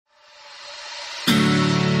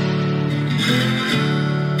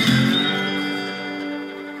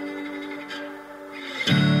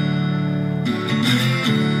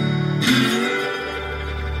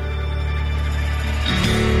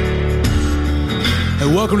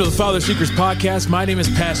And welcome to the Father Seekers Podcast. My name is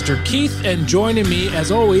Pastor Keith, and joining me,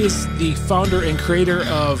 as always, the founder and creator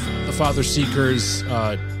of the Father Seekers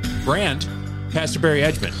brand, Pastor Barry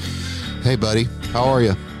Edgman. Hey, buddy. How are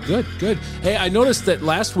you? Good, good. Hey, I noticed that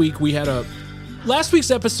last week's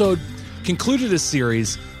episode concluded a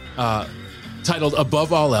series titled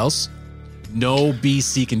 "Above All Else." No, be,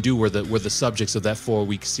 seek, and do were the subjects of that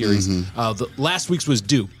 4-week series. The last week's was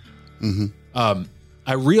do.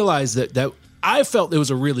 I realized that I felt it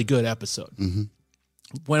was a really good episode.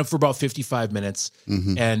 Went for about 55 minutes,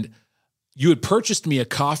 and you had purchased me a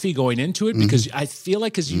coffee going into it because I feel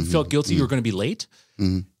like because you felt guilty you were going to be late,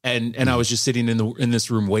 and I was just sitting in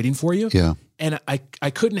this room waiting for you. Yeah, and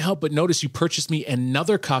I couldn't help but notice you purchased me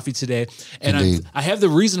another coffee today, and I have the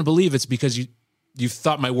reason to believe it's because you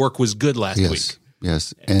thought my work was good last week.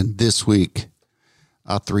 Yes, and this week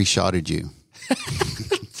I 3-shotted you.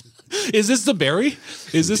 Is this the Barry?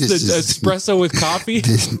 Is this the espresso with coffee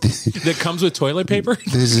that comes with toilet paper?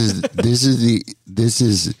 This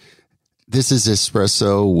is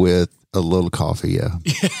espresso with a little coffee. Yeah.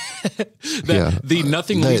 The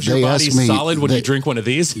nothing leaves your body solid when you drink one of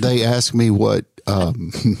these. They ask me what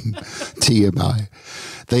TMI.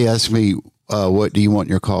 They asked me what do you want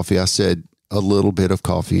in your coffee? I said a little bit of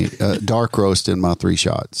coffee, dark roast in my 3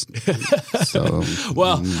 shots. So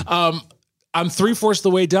I'm 3/4 the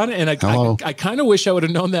way done, and I kind of wish I would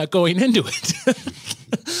have known that going into it.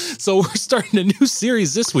 So we're starting a new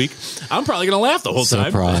series this week. I'm probably going to laugh the whole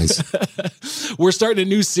time. Surprise. We're starting a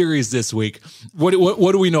new series this week. What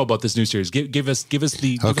do we know about this new series? Give us the okay. Give us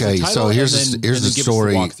the title, so here's the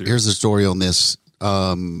story. Here's the story on this.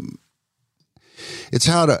 It's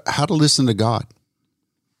how to listen to God.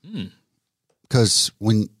 Because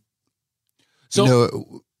there's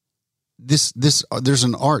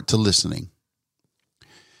an art to listening.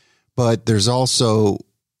 But there's also,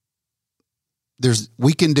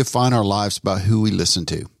 we can define our lives by who we listen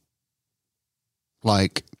to.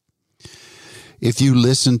 Like, if you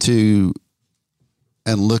listen to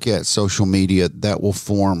and look at social media, that will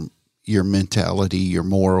form your mentality, your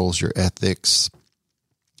morals, your ethics,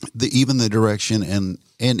 even the direction and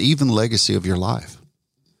even legacy of your life.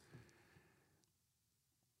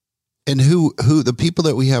 And who the people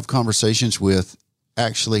that we have conversations with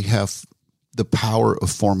actually have the power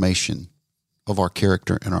of formation of our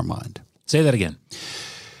character and our mind. Say that again.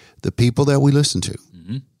 The people that we listen to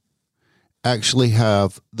actually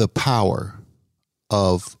have the power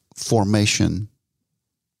of formation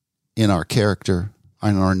in our character,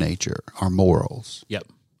 in our nature, our morals,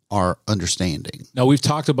 our understanding. Now, we've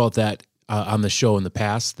talked about that on the show in the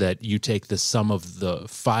past, that you take the sum of your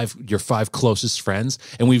 5 closest friends,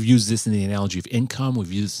 and we've used this in the analogy of income,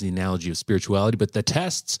 we've used the analogy of spirituality, but the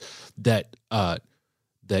tests that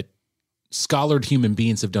scholared human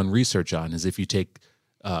beings have done research on is if you take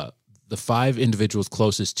the 5 individuals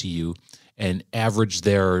closest to you and average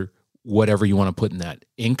their whatever you want to put in that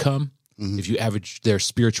income, if you average their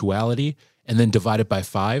spirituality and then divide it by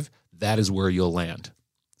 5, that is where you'll land.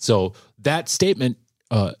 So that statement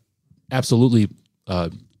absolutely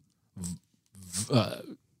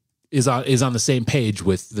is on the same page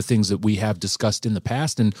with the things that we have discussed in the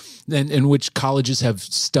past, and in which colleges have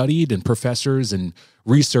studied and professors and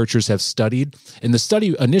researchers have studied. And the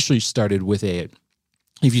study initially started with if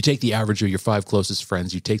you take the average of your 5 closest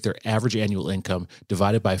friends, you take their average annual income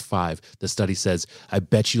divided by 5, the study says, I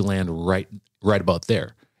bet you land right about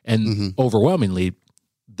there. And overwhelmingly,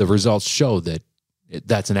 the results show that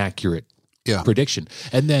that's an accurate prediction.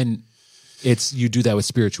 And then you do that with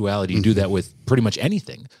spirituality. You do that with pretty much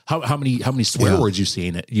anything. How many swear words you say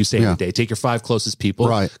in a day? Take your 5 closest people,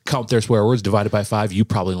 count their swear words, divide it by 5. You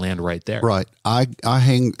probably land right there. Right. I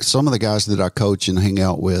hang some of the guys that I coach and hang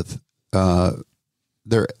out with.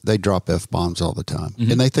 They drop F-bombs all the time,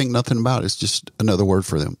 and they think nothing about it. It's just another word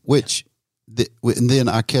for them. And then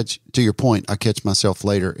I catch, to your point, I catch myself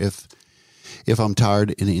later if I'm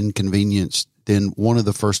tired and inconvenienced. Then one of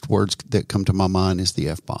the first words that come to my mind is the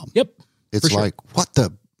F-bomb. Yep. It's like, what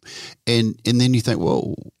the, and then you think,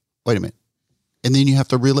 whoa, wait a minute. And then you have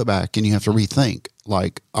to reel it back and you have to rethink.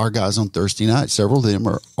 Like our guys on Thursday night, several of them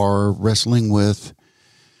are wrestling with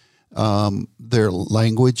their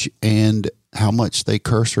language and how much they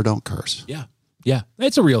curse or don't curse. Yeah. Yeah.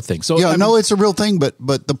 It's a real thing. So it's a real thing. But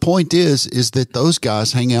the point is that those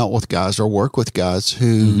guys hang out with guys or work with guys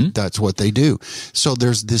who that's what they do. So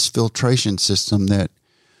there's this filtration system that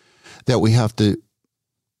we have to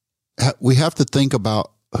think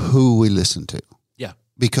about who we listen to. Yeah.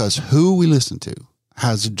 Because who we listen to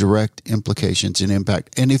has direct implications and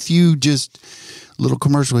impact. And if you just, little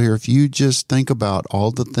commercial here, if you just think about all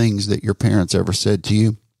the things that your parents ever said to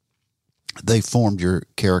you, they formed your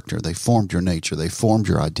character. They formed your nature. They formed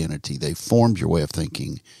your identity. They formed your way of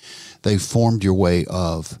thinking. They formed your way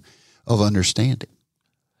of understanding.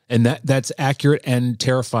 And that's accurate and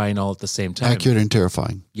terrifying all at the same time. Accurate and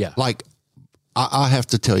terrifying. Yeah. Like, I have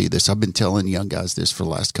to tell you this. I've been telling young guys this for the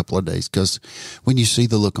last couple of days, because when you see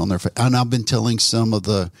the look on their face, and I've been telling some of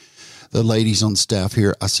the ladies on staff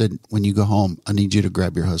here, I said, when you go home, I need you to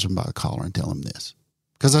grab your husband by the collar and tell him this.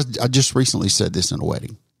 Because I just recently said this in a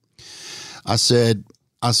wedding. I said,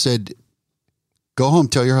 go home,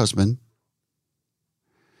 tell your husband,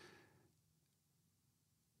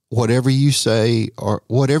 whatever you say or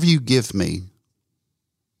whatever you give me,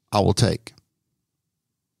 I will take.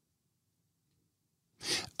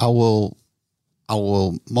 I will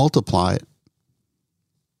multiply it,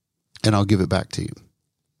 and I'll give it back to you.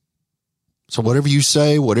 So whatever you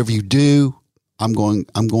say, whatever you do, I'm going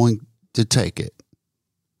to take it.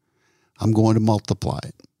 I'm going to multiply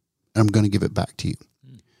it, and I'm going to give it back to you.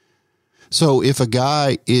 So if a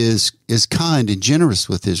guy is kind and generous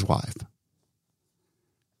with his wife,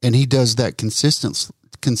 and he does that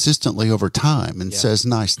consistently over time, and says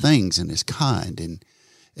nice things and is kind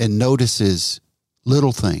and notices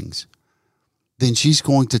little things, then she's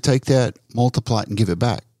going to take that, multiply it, and give it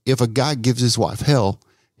back. If a guy gives his wife hell,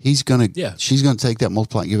 she's going to take that,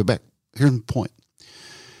 multiply it, and give it back. Here's the point.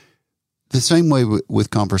 The same way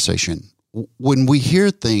with conversation. When we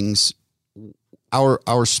hear things,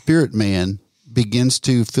 our spirit man begins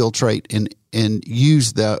to filtrate and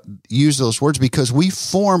use those words, because we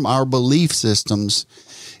form our belief systems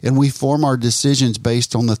and we form our decisions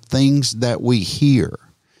based on the things that we hear.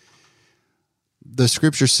 The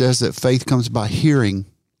scripture says that faith comes by hearing,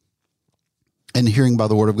 and hearing by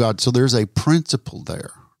the word of God. So there's a principle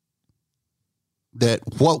there that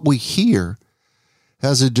what we hear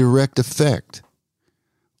has a direct effect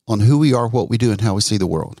on who we are, what we do, and how we see the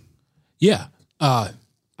world. Yeah. I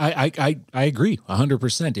agree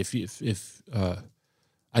 100%. If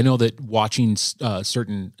I know that watching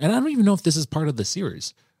certain, and I don't even know if this is part of the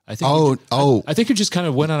series. I think I think you just kind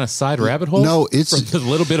of went on a side rabbit hole. No, it's a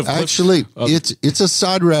little bit of actually it's a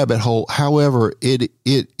side rabbit hole. However,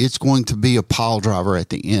 it's going to be a pile driver at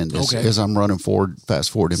the end as I'm running fast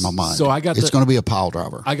forward in my mind. So it's going to be a pile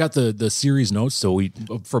driver. I got the series notes. So we,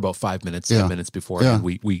 for about 5 minutes, 10 minutes before,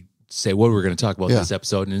 we say what we're going to talk about this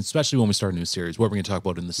episode, and especially when we start a new series, what we're going to talk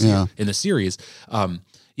about in the series.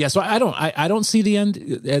 So I don't see the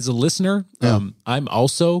end as a listener. I'm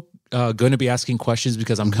also going to be asking questions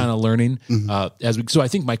because I'm kind of learning so I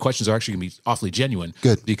think my questions are actually going to be awfully genuine.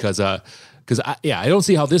 Good. Because I don't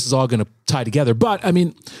see how this is all going to tie together. But I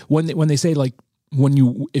mean, when they say, like,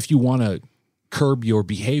 if you want to curb your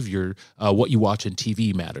behavior, what you watch on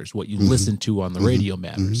TV matters, what you listen to on the radio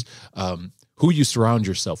matters, who you surround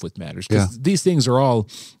yourself with matters, because these things are all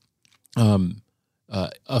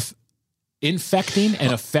infecting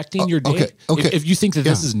and affecting your day. Okay. If you think that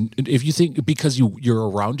this is, if you think because you're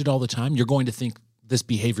around it all the time, you're going to think this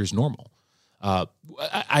behavior is normal.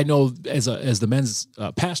 I know as the men's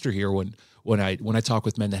pastor here, when I talk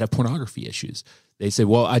with men that have pornography issues, they say,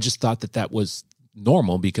 well, I just thought that was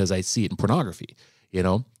normal because I see it in pornography,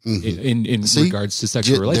 in regards to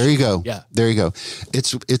sexual relationships. There you go. Yeah. There you go.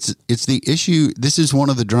 It's the issue. This is one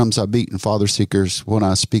of the drums I beat in Father Seekers when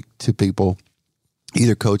I speak to people,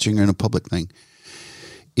 either coaching or in a public thing,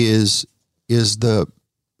 is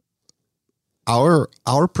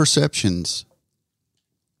our perceptions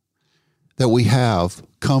that we have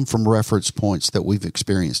come from reference points that we've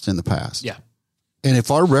experienced in the past. Yeah. And if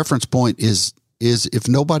our reference point is if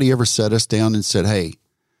nobody ever sat us down and said, hey,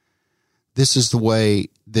 this is the way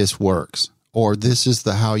this works, or this is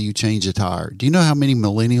how you change a tire. Do you know how many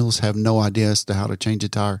millennials have no idea as to how to change a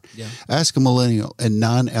tire? Yeah. Ask a millennial, and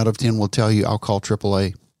 9 out of 10 will tell you, I'll call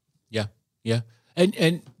AAA. Yeah. Yeah.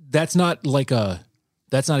 And that's not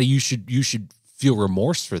you should feel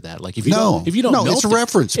remorse for that. Like if you don't know, it's a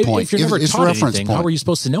reference point. If you're never taught anything, how are you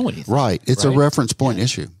supposed to know anything? Right. It's a reference point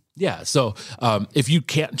issue. Yeah. So if you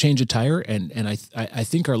can't change a tire, and I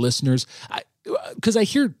think our listeners, because I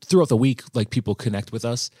hear throughout the week, like, people connect with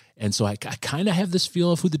us, and so I kind of have this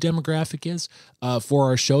feel of who the demographic is for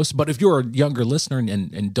our shows. But if you're a younger listener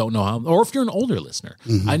and don't know how, or if you're an older listener,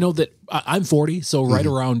 I know that I'm 40, so right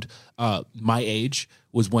around my age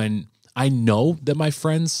was when I know that my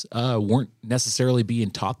friends weren't necessarily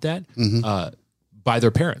being taught that by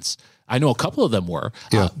their parents. I know a couple of them were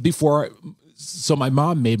before. So my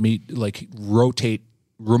mom made me, like,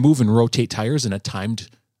 remove and rotate tires in a timed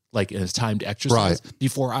exercise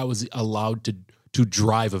before I was allowed to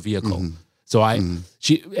drive a vehicle. So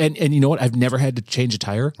she you know what? I've never had to change a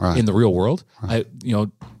tire in the real world.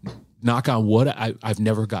 knock on wood, I've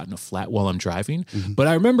never gotten a flat while I'm driving. But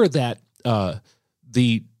I remember that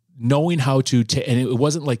the knowing how to, and it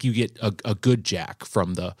wasn't like you get a good jack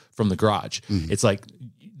from the garage. It's like,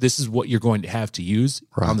 this is what you're going to have to use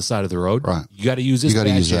on the side of the road. Right. You got to use this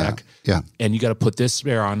bad jack. That. Yeah. And you got to put this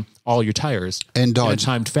spare on all your tires and dodge, in a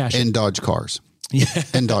timed fashion. And dodge cars. Yeah.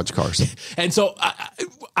 And dodge cars. And so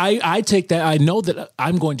I take that. I know that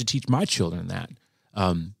I'm going to teach my children that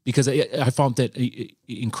because I found that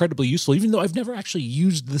incredibly useful, even though I've never actually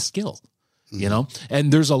used the skill, you know,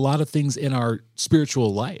 and there's a lot of things in our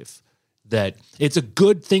spiritual life that it's a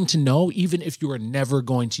good thing to know, even if you are never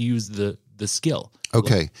going to use the skill.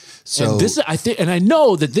 Okay. So and this, I think, and I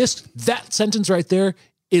know that that sentence right there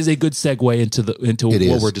is a good segue into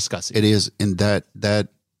what we're discussing. It is. And that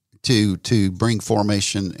to bring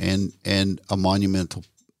formation and a monumental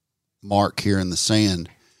mark here in the sand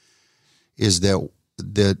is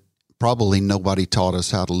that probably nobody taught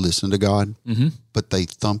us how to listen to God, but they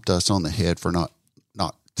thumped us on the head for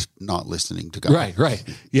not listening to God. Right.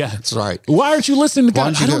 Yeah. That's right. Why aren't you listening to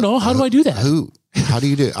God? I don't know. How do I do that? How do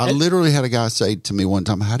you do it? I literally had a guy say to me one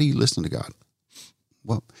time, how do you listen to God?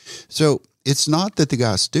 Well, so it's not that the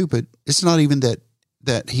guy's stupid. It's not even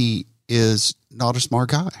that he is not a smart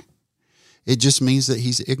guy. It just means that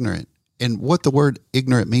he's ignorant. And what the word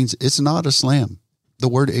ignorant means, it's not a slam. The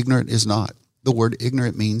word ignorant is not. The word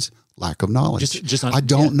ignorant means lack of knowledge. I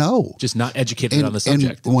don't know. Just not educated on the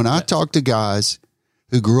subject. And when I talk to guys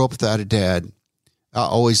who grew up without a dad, I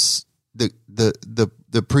always,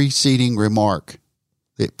 the preceding remark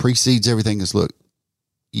that precedes everything is, look,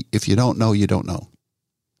 if you don't know, you don't know.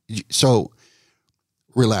 So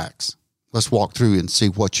relax. Let's walk through and see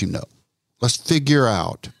what you know. Let's figure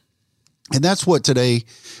out. And that's what today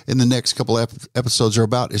in the next couple episodes are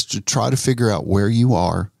about, is to try to figure out where you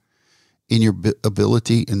are in your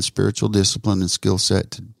ability and spiritual discipline and skill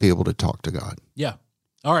set to be able to talk to God. Yeah.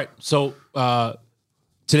 All right. So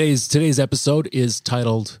today's episode is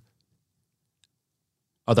titled,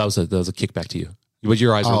 that was a kickback to you. But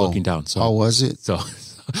your eyes were looking down. So. Oh, was it? So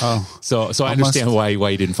I understand why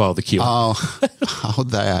you didn't follow the cue.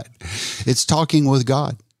 That. It's talking with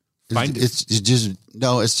God. It's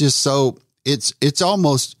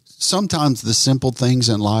almost, sometimes the simple things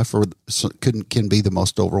in life can be the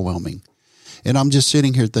most overwhelming. And I'm just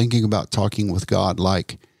sitting here thinking about talking with God.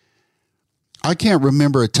 Like, I can't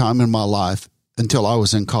remember a time in my life until I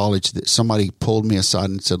was in college that somebody pulled me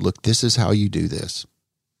aside and said, look, this is how you do this.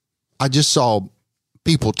 I just saw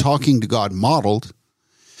people talking to God modeled,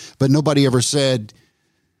 but nobody ever said,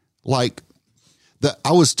 like,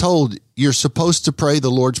 I was told you're supposed to pray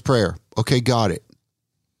the Lord's Prayer. Okay, got it.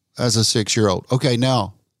 As a 6-year-old. Okay,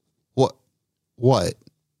 now what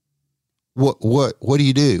do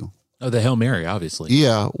you do? Oh, the Hail Mary, obviously.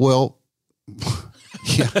 Yeah, well,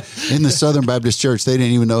 yeah. In the Southern Baptist Church, they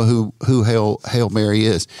didn't even know who Hail Mary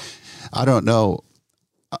is. I don't know.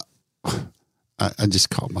 I just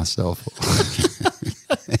caught myself.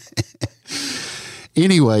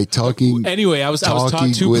 Anyway, I was taught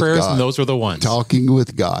 2 prayers, God, and those were the ones. Talking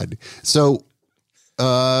with God. So,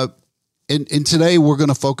 and today we're going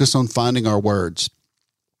to focus on finding our words.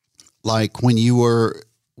 Like when you were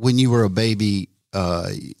a baby,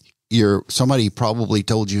 somebody probably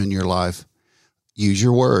told you in your life, use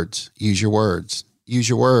your words, use your words, use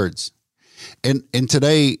your words. And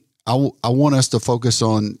today I want us to focus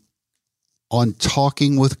on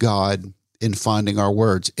talking with God and finding our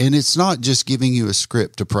words. And it's not just giving you a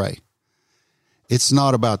script to pray. It's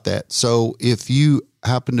not about that. So if you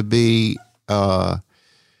happen to be of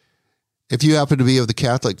the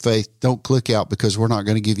Catholic faith, don't click out, because we're not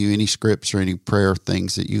going to give you any scripts or any prayer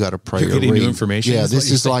things that you got to pray. You're getting new information. Yeah, this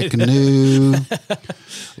is like new,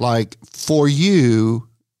 like for you.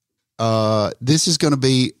 This is going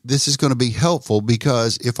to be helpful,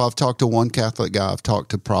 because if I've talked to one Catholic guy, I've talked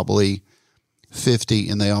to probably 50,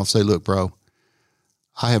 and they all say, look, bro,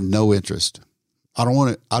 I have no interest. I don't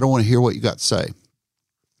want to hear what you got to say,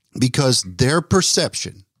 because their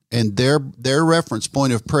perception and their reference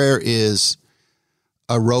point of prayer is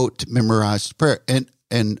a rote, memorized prayer. And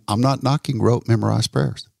I'm not knocking rote, memorized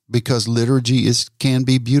prayers, because liturgy can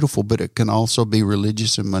be beautiful, but it can also be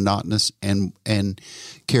religious and monotonous and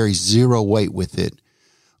carry zero weight with it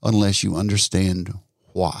unless you understand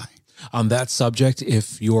why. On that subject,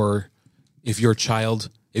 if you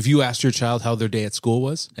asked your child how their day at school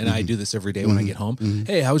was, and I do this every day when I get home,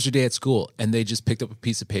 hey, how was your day at school? And they just picked up a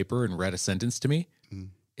piece of paper and read a sentence to me.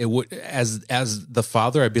 It would, as the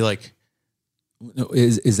father, I'd be like,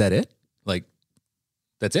 is that it? Like,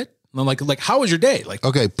 that's it? And I'm like, how was your day? Like,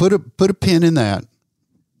 okay, put a pin in that,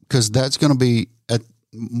 because that's going to be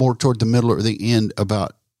more toward the middle or the end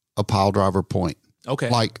about a pile driver point. Okay.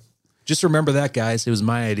 Like, just remember that, guys. It was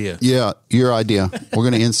my idea. yeah, your idea. We're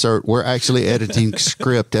going to insert. We're actually editing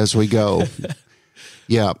script as we go.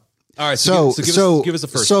 Yeah. All right. So give us a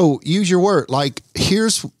first. So use your word. Like,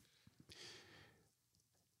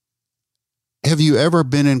 have you ever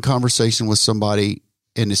been in conversation with somebody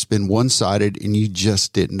and it's been one-sided and you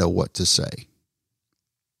just didn't know what to say?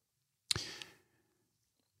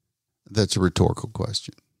 That's a rhetorical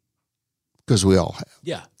question, because we all have.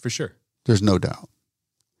 Yeah, for sure. There's no doubt.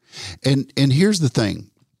 And here's the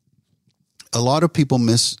thing. A lot of people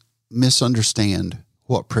misunderstand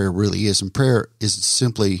what prayer really is. And prayer is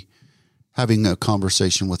simply having a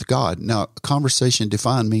conversation with God. Now, a conversation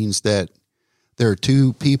defined means that there are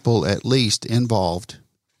two people at least involved,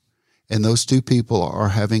 and those two people are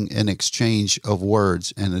having an exchange of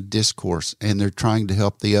words and a discourse, and they're trying to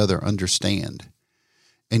help the other understand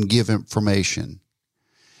and give information.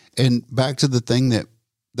 And back to the thing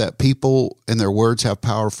that people and their words have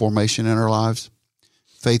power of formation in our lives.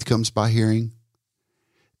 Faith comes by hearing.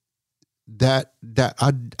 That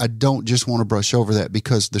I don't just want to brush over that,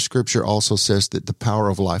 because the scripture also says that the power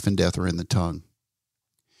of life and death are in the tongue.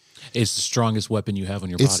 It's the strongest weapon you have on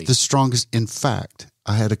your body. It's the strongest. In fact,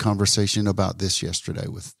 I had a conversation about this yesterday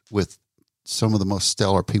with some of the most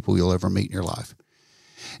stellar people you'll ever meet in your life.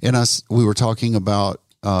 And we were talking about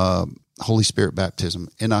Holy Spirit baptism.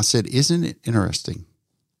 And I said, isn't it interesting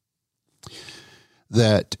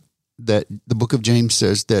that the book of James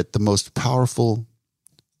says that the most powerful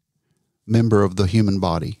member of the human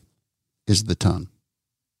body is the tongue?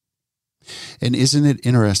 And isn't it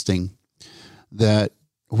interesting that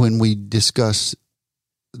when we discuss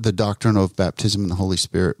the doctrine of baptism in the Holy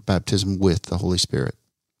Spirit, baptism with the Holy Spirit,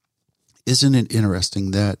 isn't it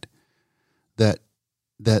interesting that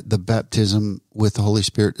the baptism with the Holy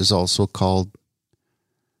Spirit is also called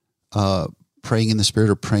praying in the Spirit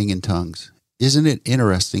or praying in tongues? Isn't it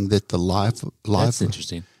interesting that the life? That's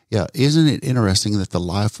interesting. Yeah, isn't it interesting that the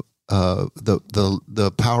life,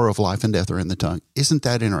 the power of life and death are in the tongue? Isn't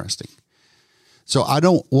that interesting? So I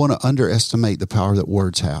don't want to underestimate the power that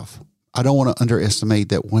words have. I don't want to underestimate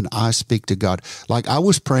that when I speak to God. Like, I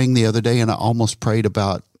was praying the other day, and I almost prayed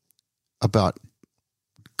about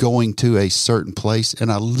going to a certain place,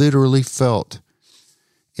 and I literally felt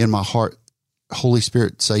in my heart Holy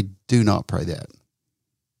Spirit say, do not pray that.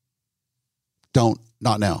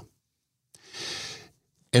 Not now.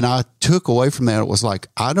 And I took away from that, it was like,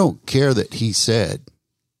 I don't care that he said,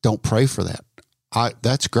 don't pray for that.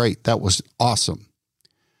 That's great. That was awesome.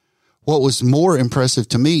 What was more impressive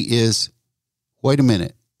to me is, wait a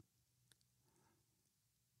minute.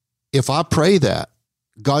 If I pray that,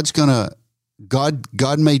 God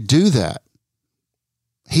may do that.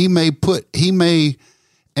 He may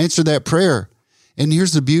answer that prayer. And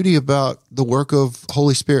here's the beauty about the work of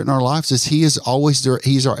Holy Spirit in our lives is he is always there.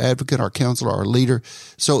 He's our advocate, our counselor, our leader.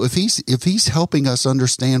 So if he's helping us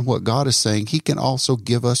understand what God is saying, he can also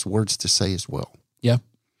give us words to say as well. Yeah.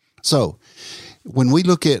 So when we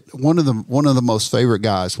look at one of the most favorite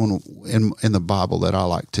guys in the Bible that I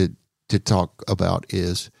like to talk about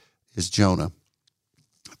is Jonah.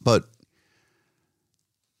 But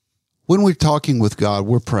when we're talking with God,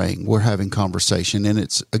 we're praying, we're having conversation. And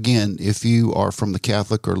it's, again, if you are from the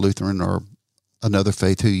Catholic or Lutheran or another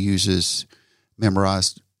faith who uses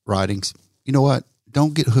memorized writings, you know what?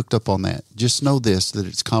 Don't get hooked up on that. Just know this, that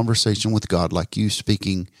it's conversation with God, like you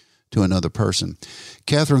speaking to another person.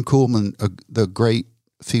 Catherine Kuhlman, the great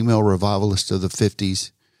female revivalist of the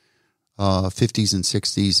 50s and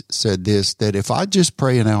 60s, said this, that if I just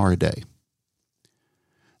pray an hour a day,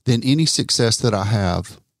 then any success that I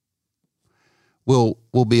have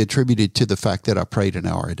will be attributed to the fact that I prayed an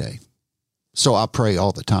hour a day. So I pray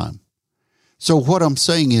all the time. So what I'm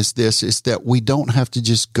saying is this, is that we don't have to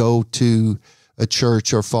just go to a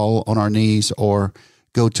church or fall on our knees or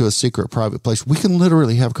go to a secret private place. We can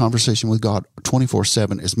literally have conversation with God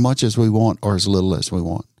 24/7, as much as we want or as little as we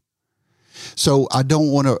want. So I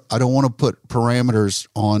don't want to put parameters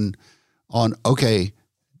on okay,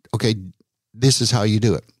 this is how you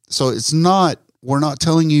do it. So we're not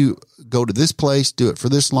telling you go to this place, do it for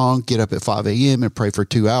this long, get up at 5 a.m. and pray for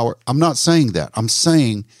 2 hours. I'm not saying that. I'm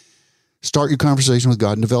saying start your conversation with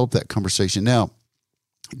God and develop that conversation. Now,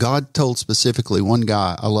 God told specifically one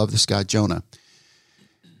guy, I love this guy, Jonah.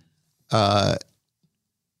 God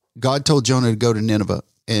told Jonah to go to Nineveh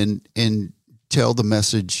and tell the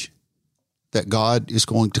message that God is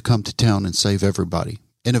going to come to town and save everybody.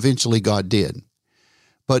 And eventually God did.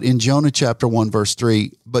 But in Jonah chapter 1, verse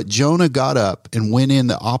 3, but Jonah got up and went in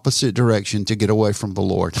the opposite direction to get away from the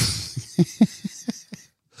Lord.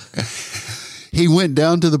 He went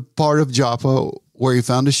down to the part of Joppa where he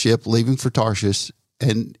found a ship leaving for Tarshish,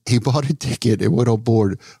 and he bought a ticket and went on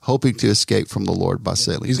board, hoping to escape from the Lord by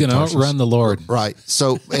sailing. He's going to outrun the Lord. Right.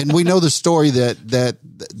 So, and we know the story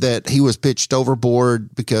that he was pitched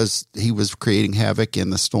overboard because he was creating havoc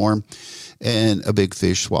in the storm, and a big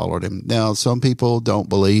fish swallowed him. Now, some people don't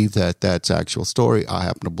believe that that's actual story. I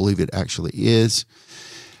happen to believe it actually is.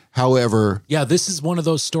 However, yeah, this is one of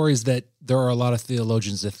those stories that there are a lot of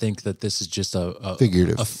theologians that think that this is just a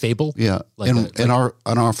figurative, a fable. Yeah, and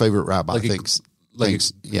our favorite rabbi thinks.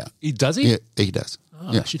 Yeah, does he? Yeah, he does.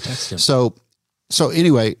 Oh, I should text him. So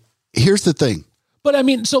anyway, here's the thing. But I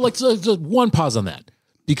mean, so one pause on that,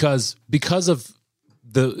 because of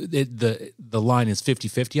the line is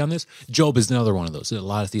 50-50 on this. Job is another one of those. A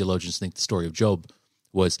lot of theologians think the story of Job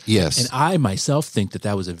was, yes, and I myself think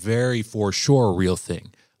that was a very for sure real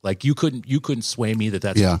thing. Like you couldn't sway me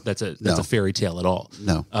that's a fairy tale at all.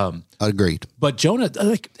 No, agreed. But Jonah,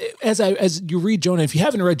 like as you read Jonah, if you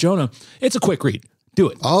haven't read Jonah, it's a quick read. Do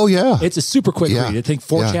it. Oh yeah, it's a super quick read. I think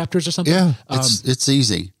 4 chapters or something. Yeah, it's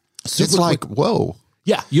easy. It's like quick. Whoa.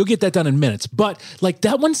 Yeah, you'll get that done in minutes. But like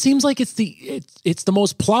that one seems like it's the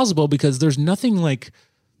most plausible because there's nothing like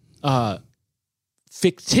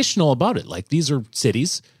fictional about it. Like these are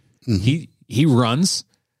cities. Mm-hmm. He runs.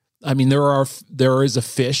 I mean, there is a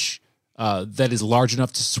fish that is large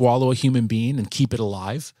enough to swallow a human being and keep it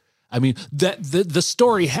alive. I mean, that the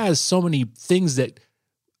story has so many things that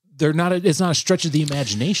it's not a stretch of the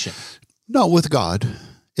imagination. No, with God,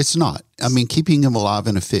 it's not. I mean, keeping him alive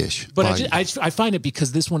in a fish. But I find it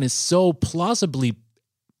because this one is so plausibly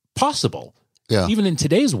possible. Yeah. Even in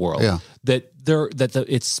today's world, that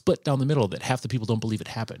it's split down the middle, that half the people don't believe it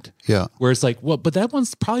happened. Yeah. Where it's like, well, but that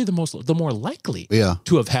one's probably the more likely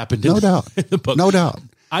to have happened. No doubt. In the book. No doubt.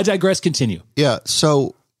 I digress. Continue. Yeah.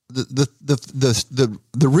 So the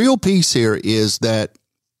real piece here is that,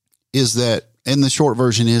 and the short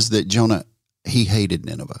version is that Jonah, he hated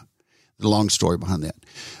Nineveh. The long story behind that.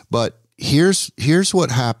 But here's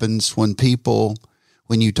what happens when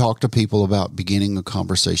you talk to people about beginning a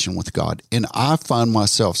conversation with God. And I find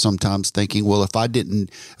myself sometimes thinking, well, if I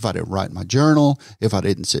didn't write my journal, if I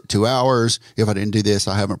didn't sit 2 hours, if I didn't do this,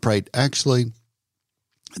 I haven't prayed. Actually,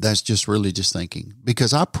 that's just religious thinking,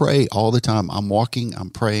 because I pray all the time. I'm walking,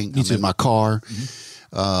 I'm praying, I'm in my car.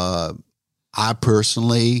 Mm-hmm. I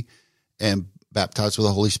personally am baptized with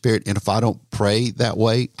the Holy Spirit. And if I don't pray that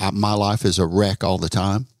way, my life is a wreck all the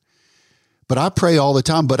time. But I pray all the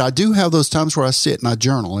time. But I do have those times where I sit and I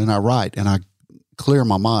journal and I write and I clear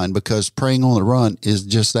my mind, because praying on the run is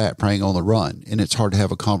just that, praying on the run. And it's hard to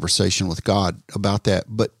have a conversation with God about that.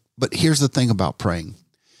 But here's the thing about praying.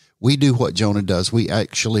 We do what Jonah does. We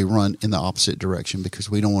actually run in the opposite direction because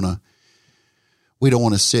we don't want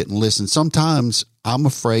to sit and listen. Sometimes I'm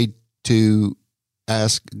afraid to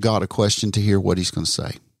ask God a question to hear what he's going to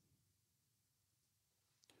say.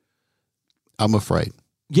 I'm afraid.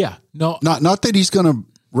 Yeah, no, not that he's going to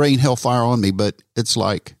rain hellfire on me, but it's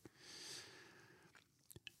like,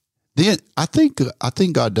 then I think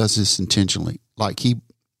God does this intentionally. Like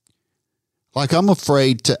I'm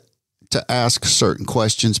afraid to ask certain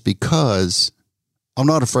questions because I'm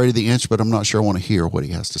not afraid of the answer, but I'm not sure I want to hear what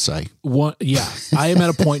he has to say. I am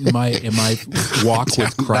at a point in my walk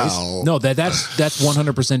with Christ. No, that's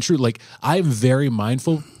 100% true. Like I am very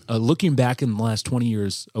mindful, looking back in the last 20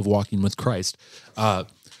 years of walking with Christ,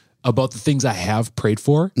 about the things I have prayed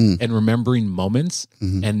for and remembering moments.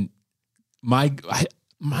 Mm-hmm. And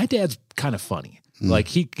my dad's kind of funny. Like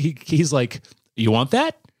he's like, you want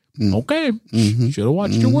that? Okay. Mm-hmm. Should have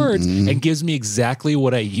watched your words, and gives me exactly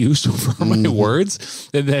what I used for my words.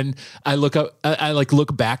 And then I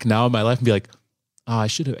look back now in my life and be like, oh, I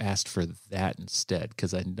should have asked for that instead.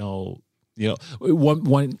 Cause I know,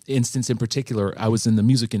 one instance in particular, I was in the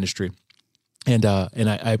music industry and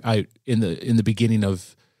I in the beginning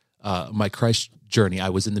of, my Christ journey, I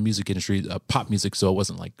was in the music industry, pop music. So it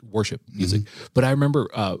wasn't like worship music, but I remember,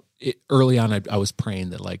 early on, I was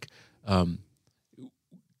praying that like,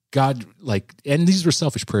 God, like, and these were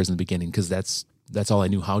selfish prayers in the beginning, because that's all I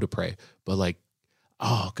knew how to pray. But like,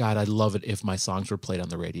 oh God, I'd love it if my songs were played on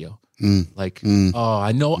the radio. Oh,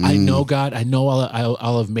 I know, God, I know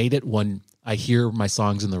I'll have made it when I hear my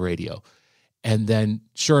songs in the radio. And then,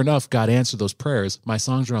 sure enough, God answered those prayers. My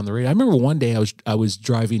songs were on the radio. I remember one day I was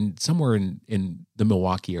driving somewhere in the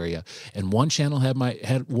Milwaukee area, and one channel had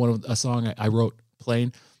a song I wrote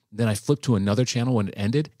playing. Then I flipped to another channel when it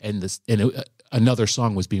ended, and another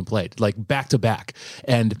song was being played, like back to back.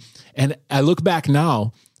 And I look back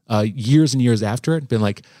now, years and years after it, been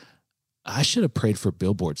like, I should have prayed for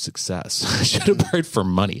Billboard success. I should have prayed for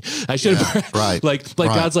money. I should have prayed, right. Like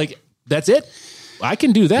God's like, that's it. I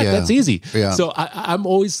can do that. Yeah. That's easy. Yeah. So I'm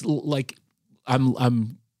always like,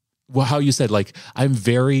 well, how you said, like, I'm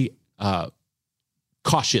very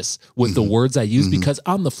cautious with the words I use, because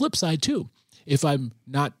on the flip side too, if I'm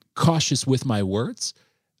not cautious with my words,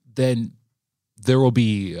 then there will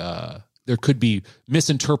be, there could be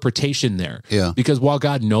misinterpretation there. Yeah. Because while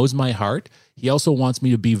God knows my heart, he also wants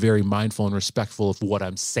me to be very mindful and respectful of what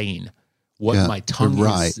I'm saying, what my tongue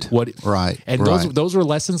is. And those were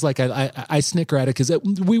lessons. Like I snicker at it because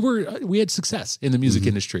we had success in the music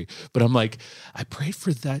industry, but I'm like, I prayed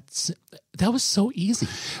for that. That was so easy.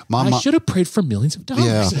 I should have prayed for millions of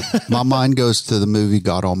dollars. Yeah. My mind goes to the movie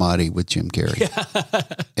God Almighty with Jim Carrey,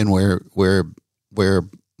 and where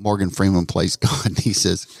Morgan Freeman plays God, and he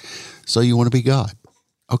says, "So you want to be God?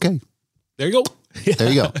 Okay, there you go."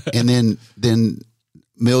 There you go. And then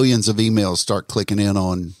millions of emails start clicking in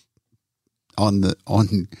on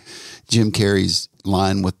Jim Carrey's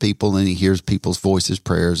line with people, and he hears people's voices,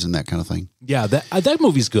 prayers, and that kind of thing. Yeah, that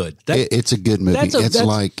movie's good. It's a good movie.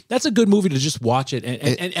 That's a good movie to just watch it.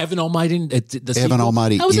 And Evan Almighty, Evan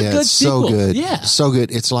Almighty, that was a good sequel. So good. Yeah, so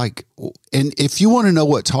good. It's like, and if you want to know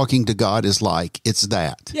what talking to God is like, it's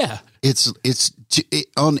that. Yeah. It's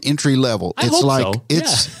on entry level. I it's hope like so.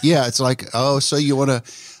 it's like, oh, so you want to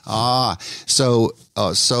so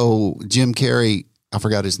Jim Carrey, I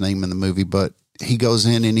forgot his name in the movie, but he goes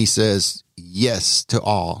in and he says yes to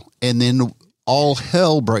all, and then all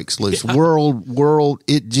hell breaks loose. Yeah. World,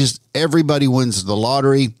 it just, everybody wins the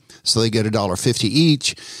lottery, so they get $1.50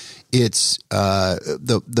 each. It's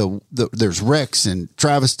there's wrecks and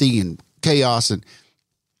travesty and chaos. And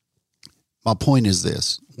my point is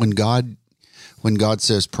this: when God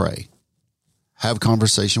says pray, have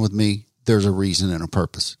conversation with me, there's a reason and a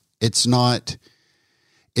purpose. It's not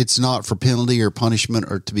for penalty or punishment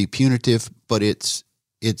or to be punitive, but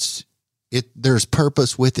there's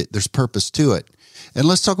purpose with it. There's purpose to it. And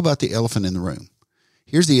let's talk about the elephant in the room.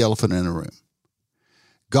 Here's the elephant in the room.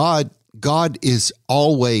 God is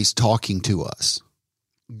always talking to us.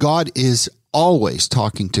 God is always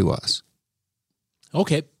talking to us.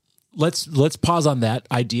 Okay. Let's pause on that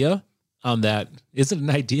idea. On that, is it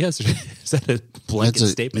an idea? Is that a blanket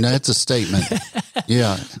statement? That's a statement.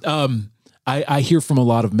 Yeah. I hear from a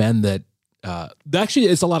lot of men that actually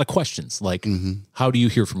it's a lot of questions, like, how do you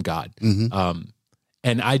hear from God?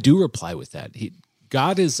 And I do reply with that.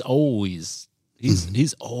 God is always,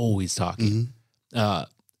 he's always talking.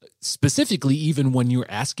 Specifically, even when you're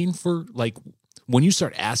asking for, like, when you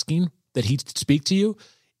start asking that he speak to you,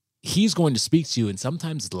 he's going to speak to you, and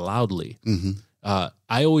sometimes loudly.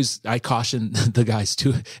 I caution the guys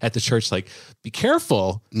too at the church, like, be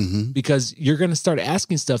careful, because you're going to start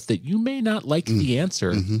asking stuff that you may not like the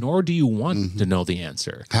answer, nor do you want to know the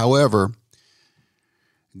answer. However,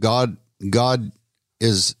 God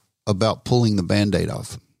is about pulling the Band-Aid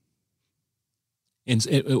off. And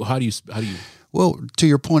how do you? Well, to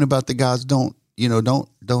your point about the guys, don't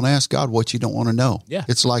ask God what you don't want to know. Yeah,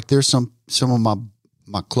 it's like there's some of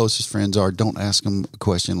my closest friends don't ask them a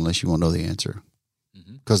question unless you want to know the answer.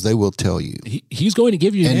 Because they will tell you. He's going to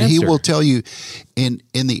give you an answer. And he will tell you, and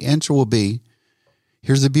the answer will be,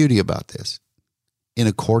 here's the beauty about this: in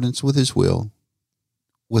accordance with his will,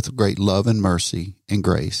 with great love and mercy and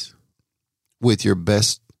grace, with your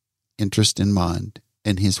best interest in mind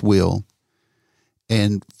and his will,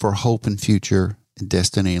 and for hope and future and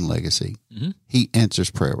destiny and legacy. He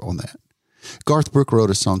answers prayer on that. Garth Brooks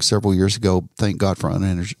wrote a song several years ago, Thank God for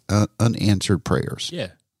Unanswered Prayers. Yeah.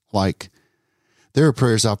 Like, there are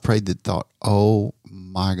prayers I've prayed that thought, oh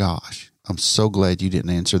my gosh, I'm so glad you didn't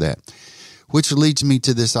answer that. Which leads me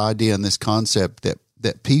to this idea and this concept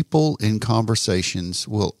that people in conversations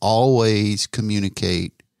will always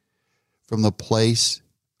communicate from the place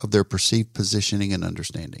of their perceived positioning and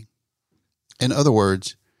understanding. In other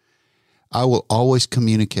words, I will always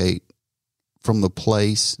communicate from the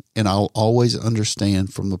place, and I'll always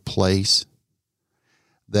understand from the place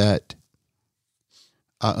that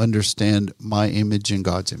I understand my image and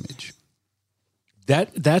God's image.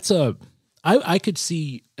 I could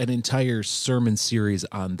see an entire sermon series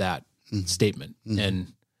on that statement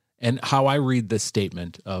and how I read this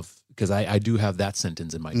statement because I do have that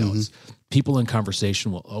sentence in my notes. People in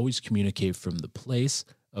conversation will always communicate from the place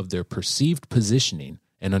of their perceived positioning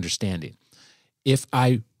and understanding. If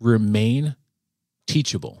I remain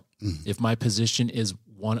teachable, if my position is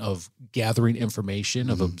one of gathering information,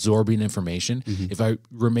 of absorbing information, if I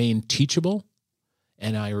remain teachable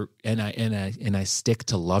and I stick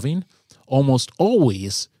to loving, almost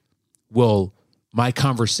always will my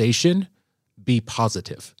conversation be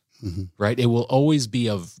positive, right? It will always be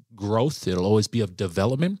of growth. It'll always be of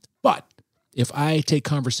development. But if I take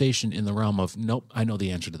conversation in the realm of, nope, I know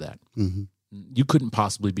the answer to that. Mm-hmm. You couldn't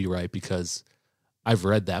possibly be right because I've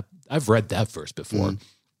read that verse before. Mm-hmm.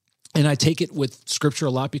 And I take it with scripture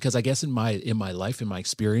a lot because I guess in my life, in my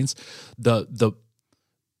experience, the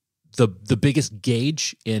biggest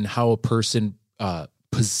gauge in how a person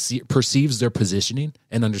perceives their positioning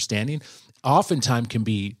and understanding oftentimes can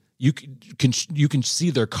be you can see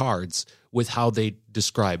their cards with how they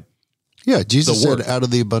describe. Yeah, Jesus said, word. "Out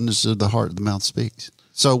of the abundance of the heart, the mouth speaks."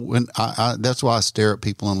 So when that's why I stare at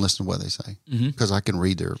people and listen to what they say, because I can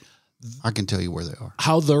read I can tell you where they are.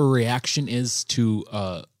 How their reaction is to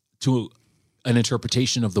an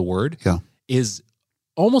interpretation of the word is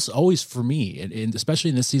almost always, for me, and especially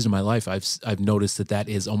in this season of my life, I've noticed that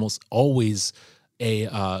is almost always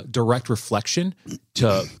a direct reflection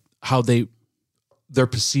to how their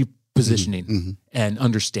perceived positioning and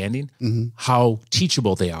understanding, how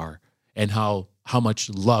teachable they are, and how much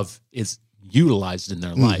love is utilized in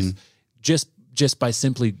their life, just by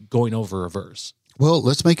simply going over a verse. Well,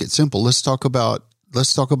 let's make it simple. Let's talk about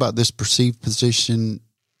this perceived position,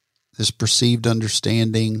 this perceived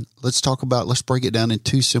understanding. Let's break it down in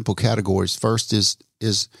two simple categories. First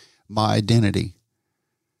is my identity.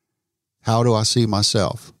 How do I see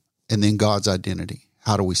myself? And then God's identity.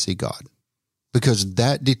 How do we see God? Because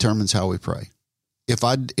that determines how we pray. If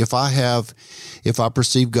I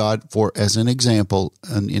perceive God, for as an example,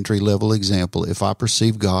 an entry level example, if I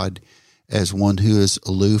perceive God as one who is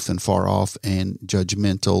aloof and far off and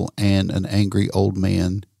judgmental and an angry old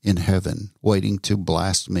man in heaven waiting to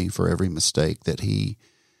blast me for every mistake that he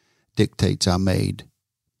dictates I made,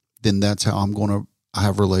 then that's how I'm going to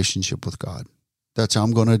have a relationship with God. That's how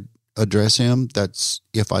I'm going to address him. That's,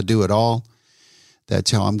 if I do it all,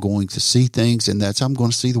 that's how I'm going to see things, and that's how I'm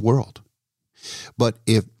going to see the world.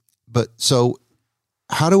 So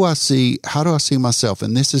how do I see myself?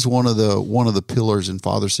 And this is one of the pillars in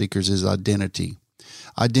Father Seekers is identity.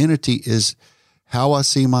 Identity is how I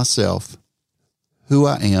see myself, who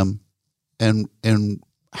I am, and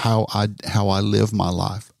how I live my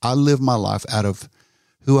life. I live my life out of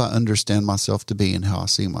who I understand myself to be and how I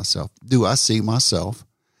see myself. Do I see myself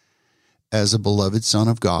as a beloved son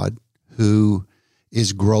of God who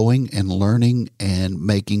is growing and learning and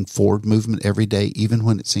making forward movement every day, even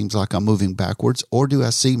when it seems like I'm moving backwards? Or do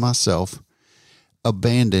I see myself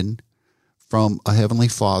abandoned from a heavenly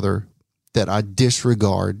Father that I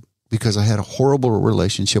disregard because I had a horrible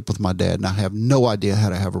relationship with my dad and I have no idea how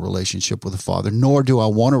to have a relationship with a father, nor do I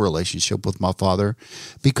want a relationship with my father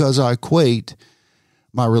because I equate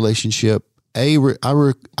my relationship, I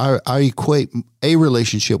equate a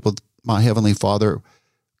relationship with my heavenly Father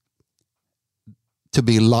to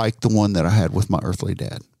be like the one that I had with my earthly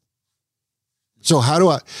dad. So how do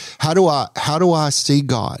I see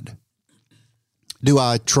God? Do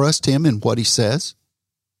I trust him in what he says?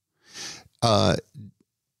 Do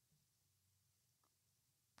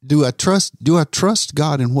I trust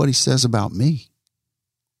God in what he says about me?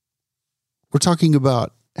 We're talking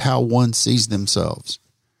about how one sees themselves.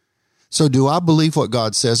 So do I believe what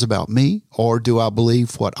God says about me, or do I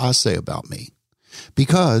believe what I say about me?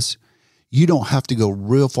 Because you don't have to go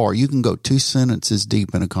real far. You can go 2 sentences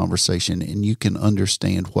deep in a conversation and you can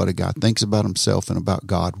understand what a guy thinks about himself and about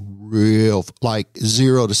God like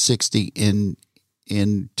 0 to 60 in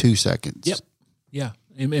 2 seconds. Yep. Yeah.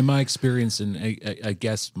 In my experience, and I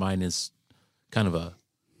guess mine is kind of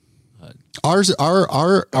our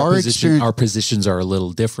experience. Our positions are a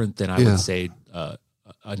little different than I would say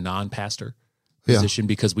a non-pastor position,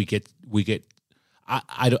 because we get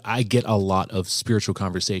I get a lot of spiritual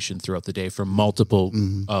conversation throughout the day from multiple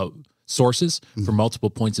sources, from multiple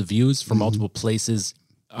points of views, from multiple places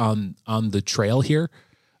on the trail here.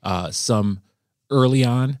 Some early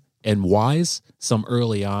on and wise, some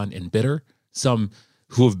early on and bitter, some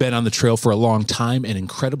who have been on the trail for a long time and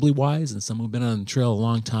incredibly wise, and some who've been on the trail a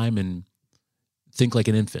long time and think like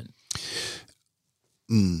an infant.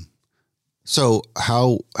 So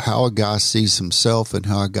how a guy sees himself and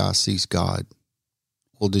how a guy sees God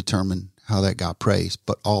will determine how that guy prays.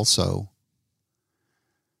 But also,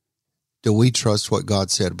 do we trust what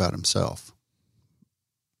God said about himself?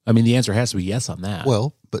 I mean, the answer has to be yes on that.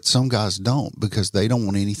 Well, but some guys don't, because they don't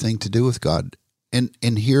want anything to do with God. And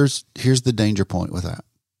here's the danger point with that.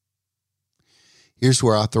 Here's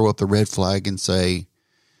where I throw up the red flag and say,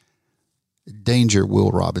 danger,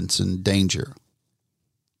 Will Robinson, danger.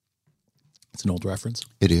 It's an old reference.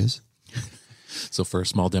 It is. So for a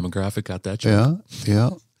small demographic, got that joke? Yeah.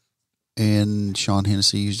 And Sean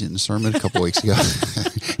Hennessy used it in a sermon a couple weeks ago.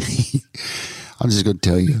 I'm just going to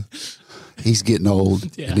tell you, he's getting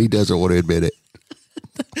old, and he doesn't want to admit it.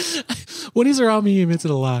 When he's around me, he admits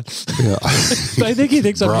it a lot. Yeah. I think he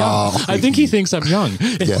thinks I'm young. I think he thinks I'm young.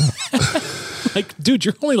 Yeah. Like, dude,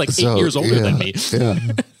 you're only like 8 years older than me. Yeah.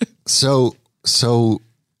 So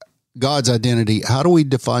God's identity, how do we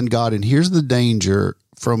define God? And here's the danger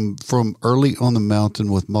from early on the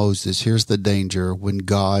mountain with Moses. Here's the danger when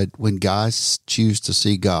guys choose to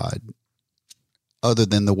see God other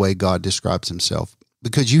than the way God describes himself,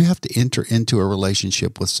 because you have to enter into a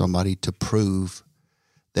relationship with somebody to prove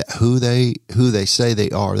that who they say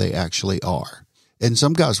they are, they actually are. And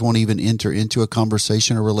some guys won't even enter into a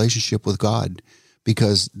conversation or relationship with God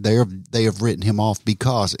because they have written him off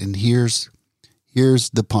because, and here's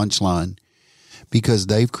the punchline, because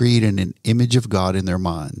they've created an image of God in their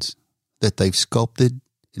minds that they've sculpted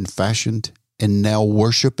and fashioned and now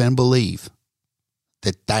worship and believe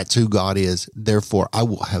that that's who God is. Therefore, I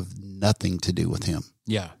will have nothing to do with him.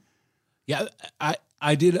 Yeah. Yeah.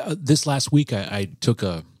 I did this last week. I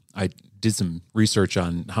did some research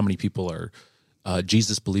on how many people are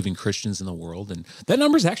Jesus believing Christians in the world. And that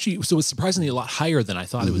number is actually, so it's surprisingly a lot higher than I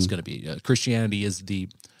thought it was going to be. Christianity is the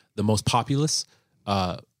most populous,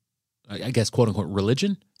 I guess, quote unquote,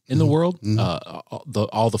 religion in the world.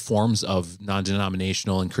 All the forms of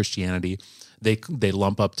non-denominational and Christianity, they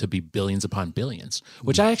lump up to be billions upon billions,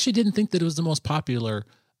 which I actually didn't think that it was the most popular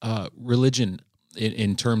religion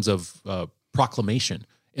in terms of proclamation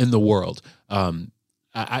in the world.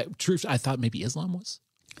 I thought maybe Islam was.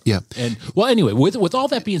 Yeah. And well, anyway, with all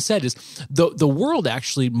that being said, is the world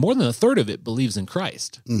actually more than a third of it believes in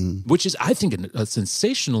Christ, which is, I think, a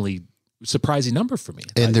sensationally surprising number for me.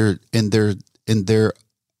 And they're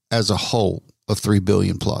as a whole of 3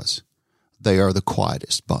 billion plus, they are the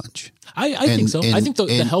quietest bunch. I think so. I think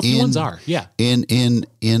the healthy ones are. Yeah. In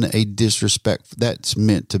a disrespect that's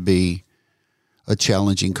meant to be a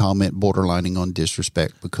challenging comment, borderlining on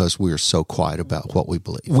disrespect, because we are so quiet about what we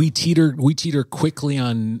believe. We teeter quickly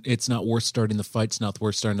on it's not worth starting the fight. It's not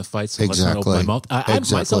worth starting the fight. So let's not open my mouth. I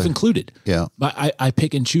myself included. Yeah. I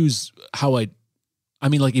pick and choose how I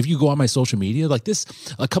mean, like if you go on my social media, like this,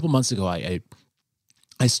 a couple months ago, I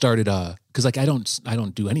started, cause like I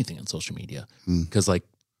don't do anything on social media cause like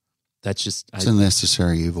that's just, it's a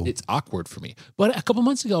necessary evil. It's awkward for me. But a couple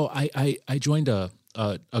months ago, I joined a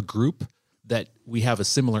group that we have a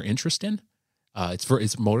similar interest in.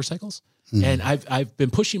 It's motorcycles. And I've been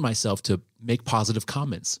pushing myself to make positive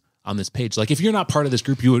comments on this page. Like if you're not part of this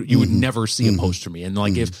group, you would never see a post from me. And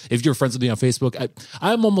like if you're friends with me on Facebook,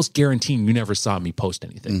 I'm almost guaranteeing you never saw me post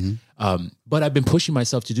anything. But I've been pushing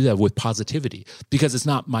myself to do that with positivity because it's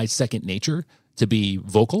not my second nature to be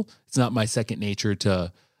vocal. It's not my second nature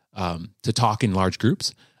to talk in large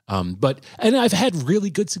groups. And I've had really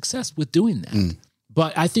good success with doing that.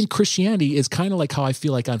 But I think Christianity is kind of like how I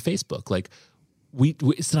feel like on Facebook. Like we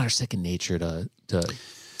it's not our second nature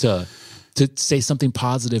to say something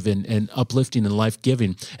positive and uplifting and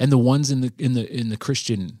life-giving. And the ones in the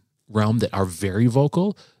Christian realm that are very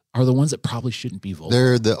vocal are the ones that probably shouldn't be vocal.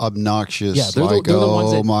 They're the obnoxious. Yeah, they're the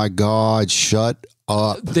ones that, oh my God, shut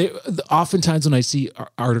up. Oftentimes when I see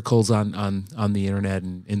articles on the internet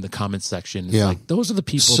and in the comments section, it's like those are the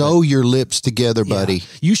people. Sew your lips together, buddy.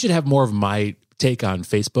 You should have more of my take on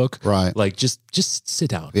Facebook, right? Like just sit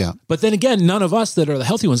down. Yeah. But then again, none of us that are the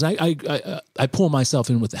healthy ones, I pull myself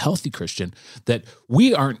in with the healthy Christian, that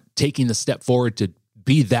we aren't taking the step forward to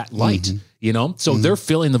be that light, you know? So they're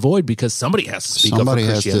filling the void because somebody has to speak up for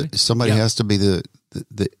Christianity. Somebody has to be the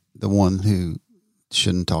one who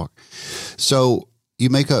shouldn't talk. So you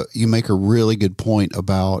make a really good point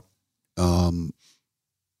about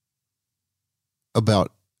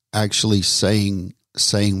actually saying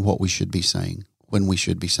what we should be saying when we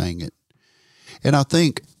should be saying it. And I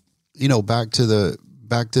think, back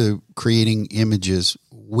to creating images,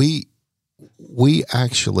 we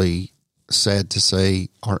actually, sad to say,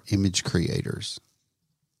 are image creators.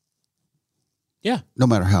 Yeah. No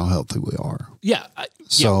matter how healthy we are. Yeah.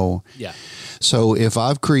 So if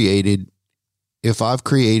I've created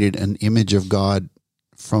an image of God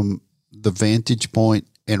from the vantage point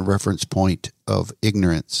and reference point of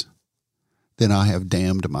ignorance, then I have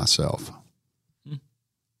damned myself.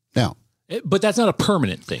 Now, but that's not a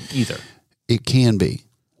permanent thing either. It can be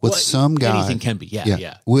with some guys. Anything can be.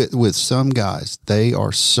 Yeah. With some guys, they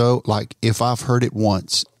are so, like, if I've heard it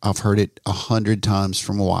once, I've heard it 100 times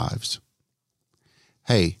from wives.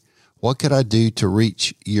 Hey, what could I do to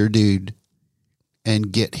reach your dude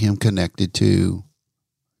and get him connected to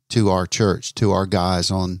our church, to our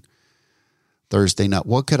guys on Thursday night?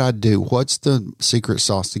 What could I do? What's the secret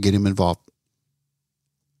sauce to get him involved?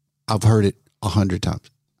 I've heard it 100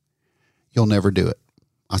 times. You'll never do it.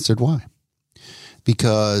 I said, why?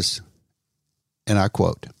 Because, and I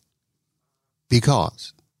quote,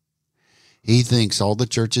 because he thinks all the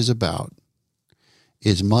church is about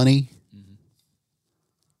is money,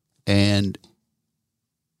 and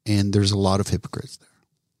there's a lot of hypocrites there.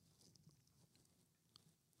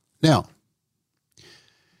 Now,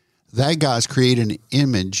 that guy's created an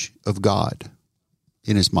image of God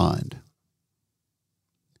in his mind.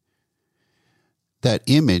 That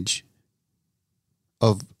image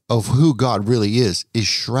of who God really is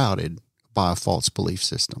shrouded by a false belief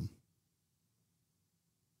system.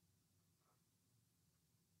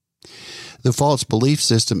 The false belief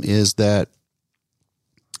system is that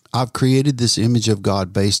I've created this image of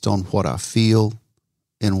God based on what I feel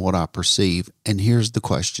and what I perceive. And here's the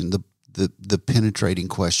question, the penetrating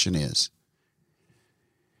question is,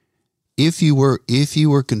 if you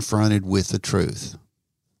were confronted with the truth,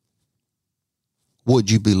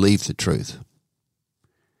 would you believe the truth?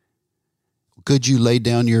 Could you lay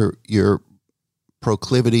down your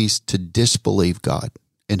proclivities to disbelieve God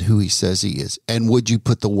and who he says he is? And would you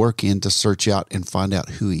put the work in to search out and find out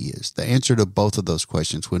who he is? The answer to both of those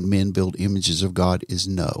questions when men build images of God is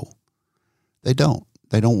no. They don't.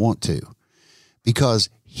 They don't want to. Because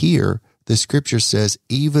here the scripture says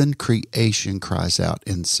even creation cries out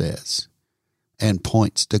and says and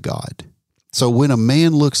points to God. So when a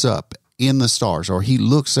man looks up in the stars or he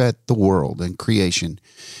looks at the world and creation,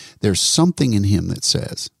 there's something in him that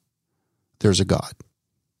says there's a God.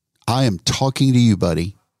 I am talking to you,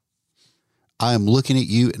 buddy. I am looking at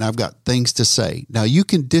you and I've got things to say. Now you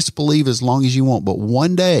can disbelieve as long as you want, but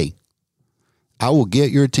one day I will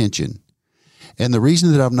get your attention. And the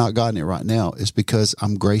reason that I've not gotten it right now is because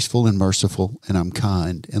I'm graceful and merciful and I'm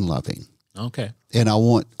kind and loving. Okay. And I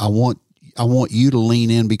want you to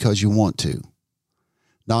lean in because you want to,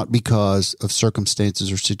 not because of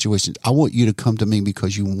circumstances or situations. I want you to come to me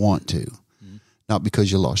because you want to, not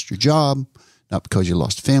because you lost your job, not because you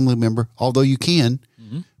lost a family member, although you can.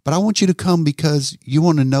 But I want you to come because you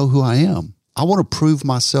want to know who I am. I want to prove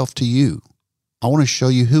myself to you. I want to show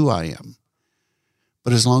you who I am.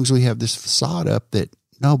 But as long as we have this facade up that,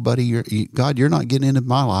 no, buddy, God, you're not getting into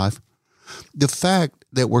my life. The fact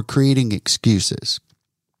that we're creating excuses,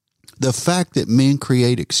 the fact that men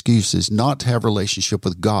create excuses not to have a relationship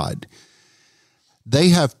with God, they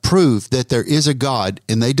have proved that there is a God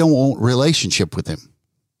and they don't want relationship with him.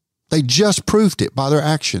 They just proved it by their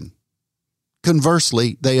action.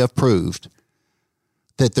 Conversely, they have proved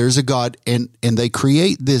that there's a God and they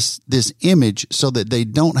create this image so that they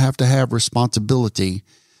don't have to have responsibility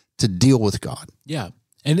to deal with God. Yeah.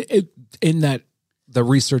 And in that, the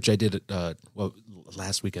research I did,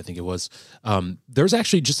 last week, I think it was, there's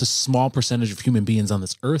actually just a small percentage of human beings on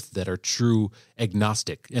this earth that are true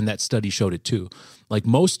agnostic. And that study showed it too. Like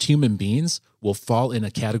most human beings will fall in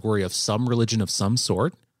a category of some religion of some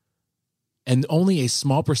sort. And only a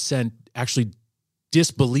small percent actually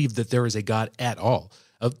disbelieve that there is a God at all.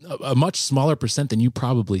 A much smaller percent than you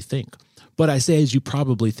probably think. But I say as you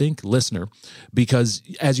probably think, listener, because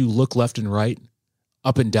as you look left and right,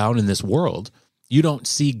 up and down in this world, you don't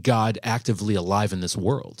see God actively alive in this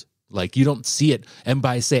world. Like you don't see it. And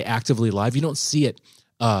by say actively alive, you don't see it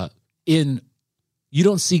you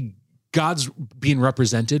don't see God's being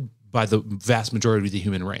represented by the vast majority of the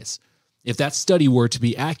human race. If that study were to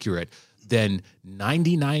be accurate, then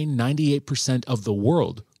 98% of the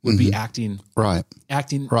world would be acting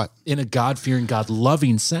in a God-fearing,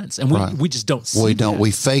 God-loving sense. And we just don't see that. We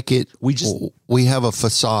fake it. We have a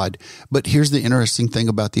facade. But here's the interesting thing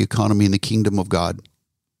about the economy and the kingdom of God.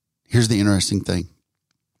 Here's the interesting thing.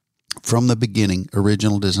 From the beginning,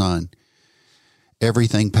 original design,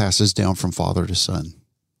 everything passes down from father to son.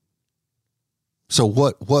 So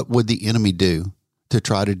what would the enemy do to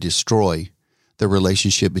try to destroy the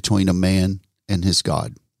relationship between a man and his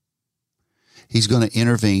God? He's going to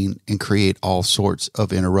intervene and create all sorts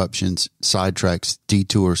of interruptions, sidetracks,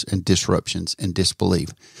 detours, and disruptions and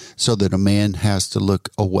disbelief so that a man has to look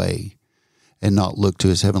away and not look to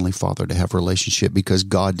his heavenly Father to have a relationship, because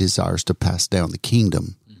God desires to pass down the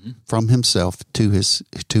kingdom from himself to his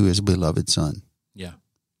beloved son. Yeah.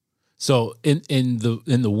 So in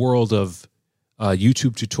the world of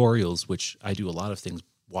YouTube tutorials, which I do a lot of things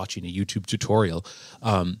watching a YouTube tutorial,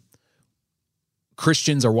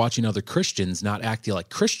 Christians are watching other Christians not acting like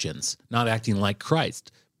Christians, not acting like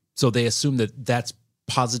Christ. So they assume that that's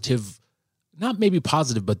positive, not maybe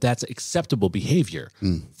positive, but that's acceptable behavior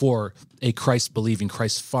for a Christ-believing,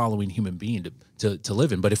 Christ-following human being to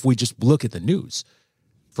live in. But if we just look at the news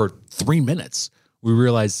for 3 minutes, we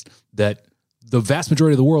realize that the vast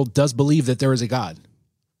majority of the world does believe that there is a God,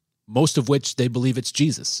 most of which they believe it's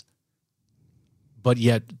Jesus. But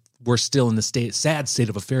yet we're still in the sad state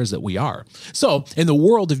of affairs that we are. So in the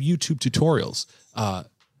world of YouTube tutorials,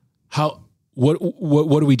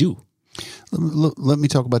 what do we do? Let me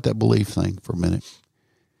talk about that belief thing for a minute.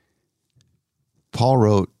 Paul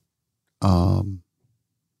wrote,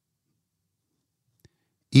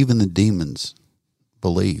 even the demons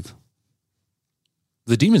believe.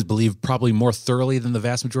 The demons believe probably more thoroughly than the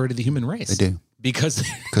vast majority of the human race. They do. Because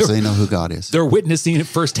they know who God is. They're witnessing it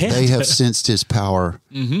firsthand. They have sensed his power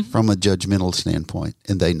from a judgmental standpoint,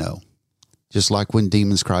 and they know. Just like when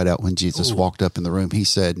demons cried out when Jesus walked up in the room, he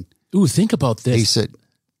said, "Ooh, think about this." He said,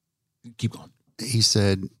 "Keep going." He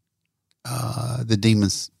said, the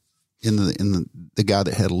demons in the guy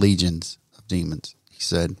that had legions of demons. He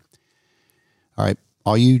said, "All right,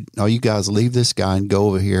 all you guys leave this guy and go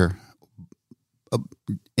over here."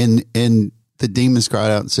 And the demons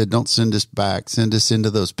cried out and said, "Don't send us back. Send us into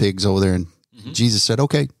those pigs over there." And Jesus said,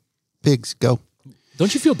 "Okay, pigs, go."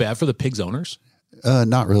 Don't you feel bad for the pigs owners?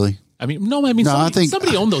 Not really. I think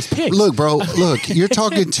somebody owned those pigs. Look, bro, you're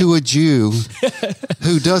talking to a Jew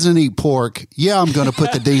who doesn't eat pork. Yeah, I'm going to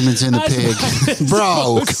put the demons in the pig.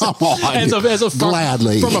 Bro, come on.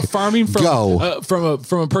 Gladly. From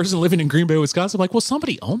a person living in Green Bay, Wisconsin, I'm like, well,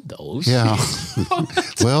 somebody owned those. Yeah.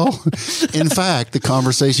 Well, in fact, the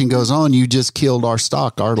conversation goes on. You just killed our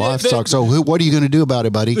livestock. So what are you going to do about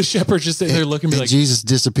it, buddy? The shepherd's just sitting there looking at me like, Jesus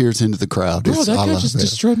disappears into the crowd. Bro, that guy just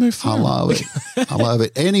destroyed my farm. I love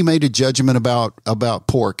it. And he made a judgment about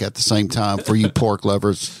pork at the same time for you pork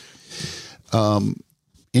lovers.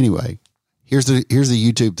 Anyway, here's the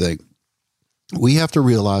YouTube thing. We have to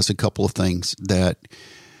realize a couple of things that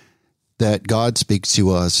God speaks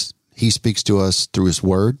to us. He speaks to us through his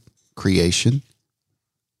word, creation.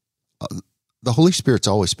 The Holy Spirit's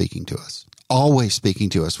always speaking to us. Always speaking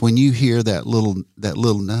to us. When you hear that little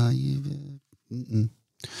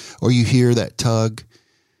or you hear that tug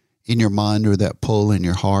in your mind or that pull in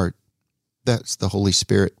your heart, that's the Holy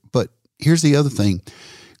Spirit. But here's the other thing.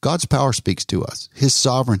 God's power speaks to us, his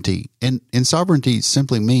sovereignty. And sovereignty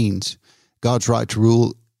simply means God's right to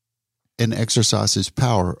rule and exercise his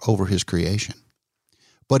power over his creation.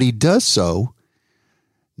 But he does so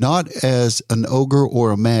not as an ogre or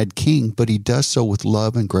a mad king, but he does so with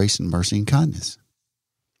love and grace and mercy and kindness.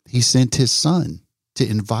 He sent his son to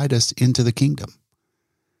invite us into the kingdom.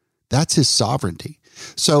 That's his sovereignty.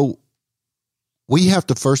 So we have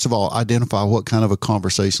to, first of all, identify what kind of a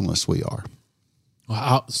conversationalist we are.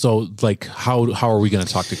 How are we going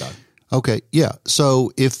to talk to God? Okay, yeah.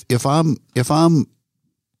 So if I'm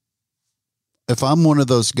one of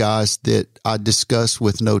those guys that I discuss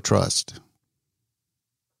with no trust,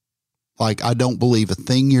 like I don't believe a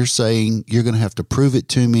thing you're saying, you're going to have to prove it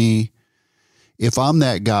to me. If I'm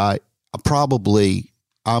that guy,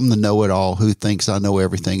 I'm the know-it-all who thinks I know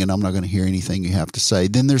everything and I'm not going to hear anything you have to say.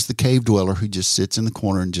 Then there's the cave dweller who just sits in the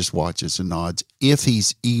corner and just watches and nods, if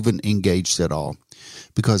he's even engaged at all,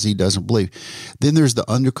 because he doesn't believe. Then there's the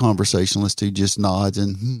under-conversationalist who just nods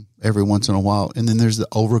and every once in a while. And then there's the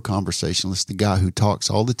over-conversationalist, the guy who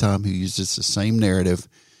talks all the time, who uses the same narrative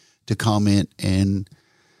to comment and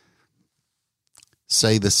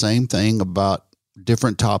say the same thing about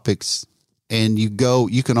different topics. And you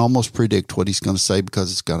can almost predict what he's going to say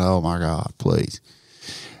because it's going, oh my God, please.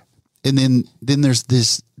 And then there's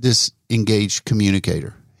this engaged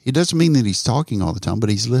communicator. It doesn't mean that he's talking all the time, but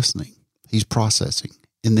he's listening. He's processing.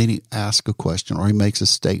 And then he asks a question or he makes a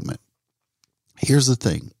statement. Here's the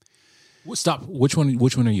thing. Stop. Which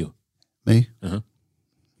one are you? Me? Uh-huh.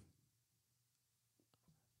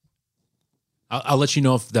 I'll let you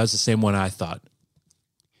know if that's the same one I thought.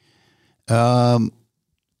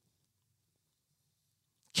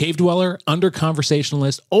 Cave dweller, under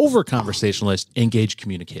conversationalist, over conversationalist, engaged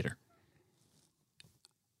communicator.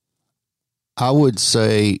 I would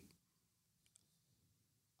say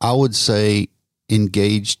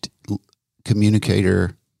engaged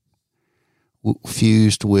communicator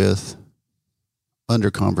fused with under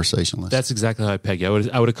conversationalist. That's exactly how I peg you.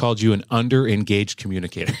 I would have called you an under engaged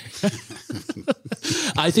communicator.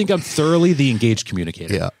 I think I'm thoroughly the engaged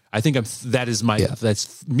communicator. Yeah. I think that's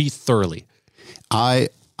me thoroughly. I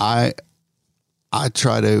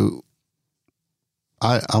try to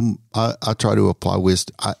apply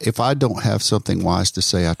wisdom. If I don't have something wise to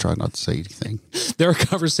say, I try not to say anything. There are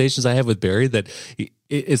conversations I have with Barry that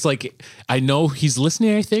it's like, I know he's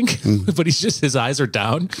listening, I think, but his eyes are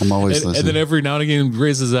down. I'm always listening. And then every now and again, he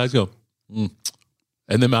raises his eyes, go, and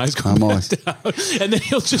then my eyes go back down. And then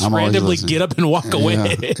he'll just randomly get up and walk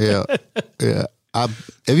away. Yeah.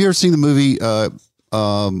 Have you ever seen the movie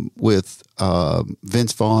with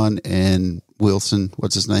Vince Vaughn and Wilson?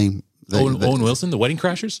 What's his name? Owen Wilson, The Wedding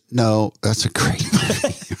Crashers? No, that's a great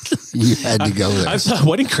movie. You had to go there. I saw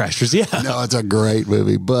Wedding Crashers. Yeah. No, it's a great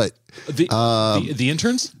movie, but the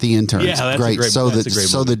interns. The Interns, Yeah, that's great. a great. So that's a great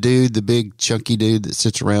so movie. the dude, the big chunky dude that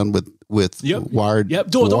sits around with wired. Yep.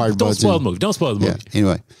 Don't buds spoil the and- movie. Don't spoil the Yeah. movie.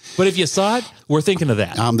 Anyway, But if you saw it, we're thinking of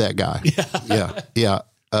that. I'm that guy. Yeah.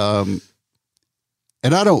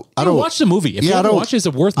 And I don't watch the movie. If you haven't watched it, it's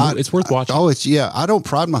worth watching. I don't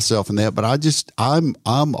pride myself in that, but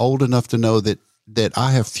I'm old enough to know that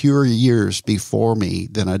I have fewer years before me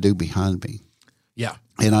than I do behind me. Yeah.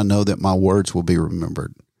 And I know that my words will be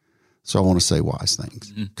remembered. So I want to say wise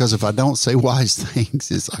things. Because if I don't say wise things,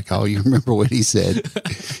 it's like, oh, you remember what he said.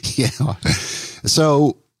 Yeah.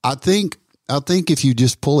 So I think if you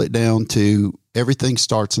just pull it down to everything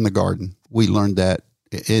starts in the garden, we learned that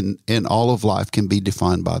in all of life can be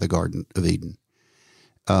defined by the Garden of Eden.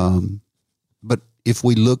 But if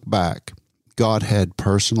we look back, God had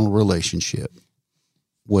personal relationship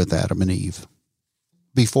with Adam and Eve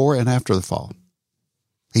before and after the fall.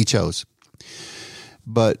 He chose.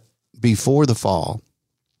 But before the fall,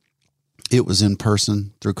 it was in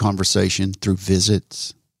person, through conversation, through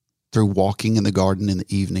visits, through walking in the garden in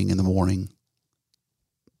the evening, in the morning.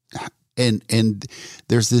 And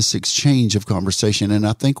there's this exchange of conversation. And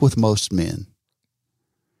I think with most men,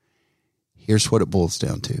 here's what it boils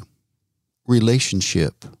down to.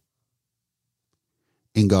 Relationship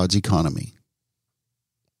in God's economy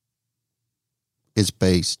is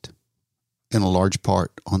based in a large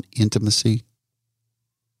part on intimacy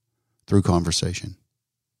through conversation.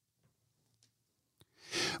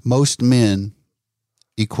 Most men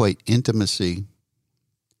equate intimacy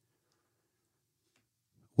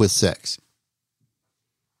with sex,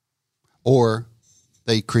 or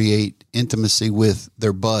they create intimacy with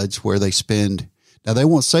their buds where they spend, now they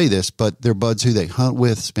won't say this, but their buds who they hunt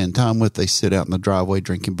with, spend time with, they sit out in the driveway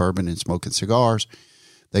drinking bourbon and smoking cigars.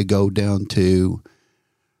 They go down to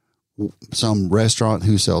some restaurant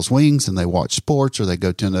who sells wings and they watch sports, or they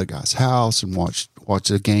go to another guy's house and watch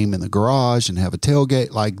a game in the garage and have a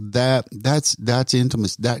tailgate like that. That's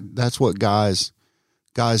intimacy. That's what guys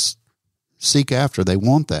seek after. They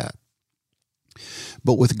want that.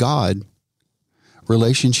 But with God,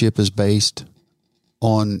 relationship is based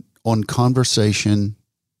on conversation,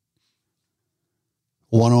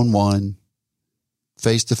 one-on-one,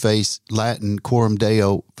 face-to-face, Latin, coram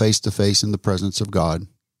Deo, face-to-face in the presence of God.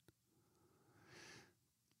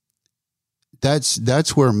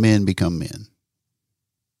 That's where men become men.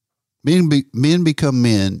 Men become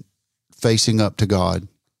men facing up to God,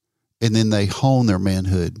 and then they hone their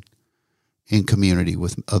manhood in community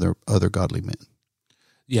with other godly men.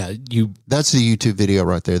 Yeah, that's the YouTube video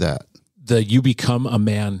right there. You become a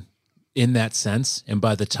man in that sense, and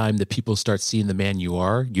by the time that people start seeing the man you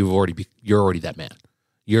are, you're already that man.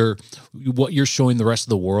 What you're showing the rest of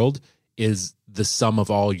the world is the sum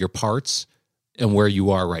of all your parts and where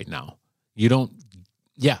you are right now.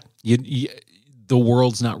 The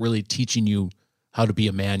world's not really teaching you how to be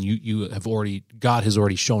a man. God has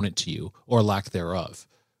already shown it to you, or lack thereof.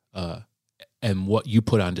 And what you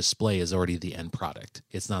put on display is already the end product.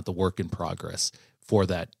 It's not the work in progress for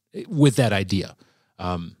that, with that idea.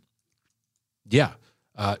 Where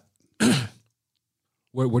are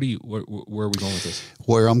we going with this?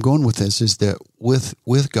 Where I'm going with this is that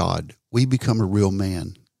with God, we become a real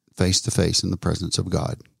man face to face in the presence of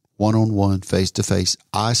God, one-on-one, face to face.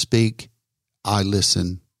 I speak, I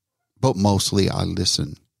listen, but mostly I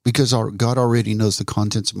listen because God already knows the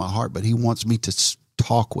contents of my heart, but he wants me to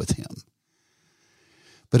talk with him.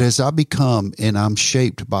 But as I become, and I'm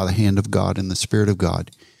shaped by the hand of God and the Spirit of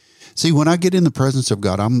God. See, when I get in the presence of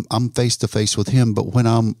God, I'm face to face with him. But when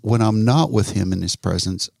I'm not with him in his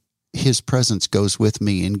presence goes with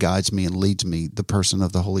me and guides me and leads me, the person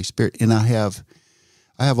of the Holy Spirit. And I have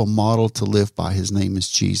a model to live by. His name is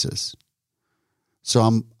Jesus.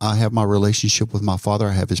 So I have my relationship with my Father.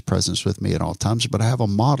 I have his presence with me at all times, but I have a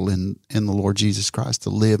model in the Lord Jesus Christ to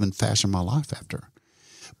live and fashion my life after.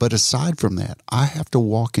 But aside from that, I have to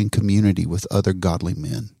walk in community with other godly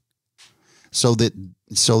men, so that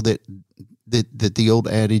the old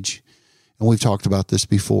adage, and we've talked about this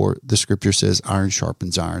before, the scripture says iron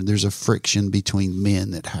sharpens iron. There's a friction between men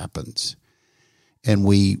that happens, and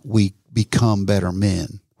we become better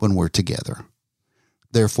men when we're together.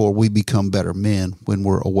 Therefore, we become better men when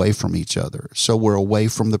we're away from each other. So we're away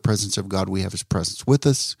from the presence of God. We have his presence with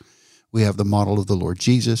us. We have the model of the Lord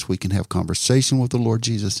Jesus. We can have conversation with the Lord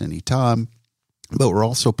Jesus anytime, but we're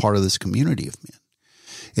also part of this community of men.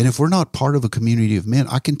 And if we're not part of a community of men,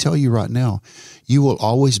 I can tell you right now, you will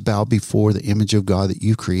always bow before the image of God that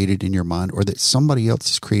you created in your mind, or that somebody else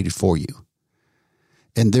has created for you.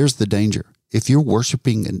 And there's the danger. if you're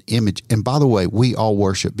worshiping an image, and by the way, we all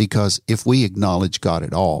worship, because if we acknowledge God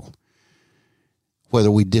at all, whether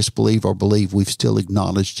we disbelieve or believe, we've still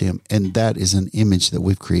acknowledged him. And that is an image that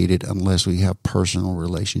we've created unless we have personal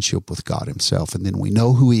relationship with God himself. And then we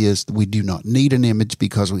know who he is. We do not need an image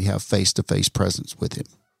because we have face-to-face presence with him.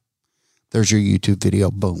 There's your YouTube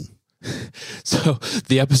video. Boom. So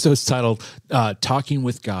the episode's titled Talking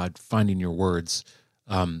with God, Finding Your Words.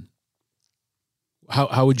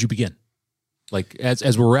 How would you begin? Like,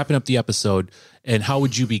 as we're wrapping up the episode, and how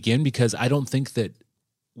would you begin? Because I don't think that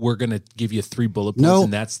we're going to give you 3 bullet points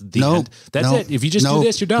and that's the end. That's it. If you just do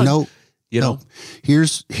this, you're done. You know?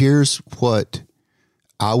 Here's what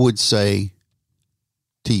I would say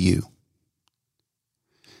to you.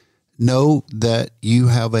 Know that you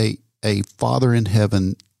have a Father in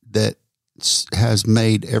heaven that has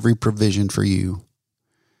made every provision for you,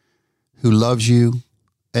 who loves you,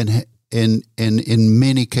 and in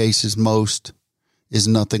many cases, most, is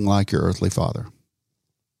nothing like your earthly father.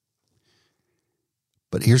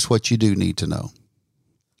 But here's what you do need to know.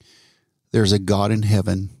 There's a God in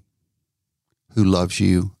heaven who loves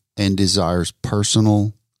you and desires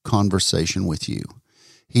personal conversation with you.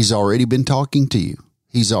 He's already been talking to you.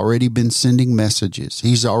 He's already been sending messages.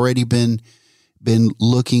 He's already been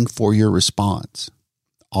looking for your response.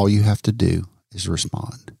 All you have to do is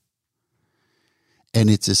respond. And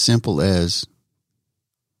it's as simple as,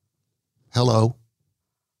 hello,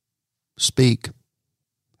 speak,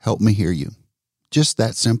 help me hear you. Just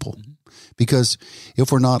that simple. Because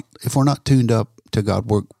if we're not tuned up to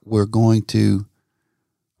God, we're going to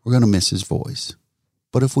miss his voice.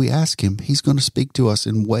 But if we ask him, he's going to speak to us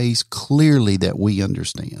in ways clearly that we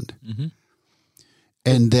understand. Mm-hmm.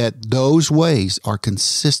 And that those ways are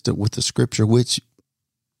consistent with the scripture, which,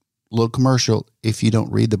 little commercial, if you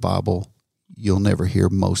don't read the Bible, you'll never hear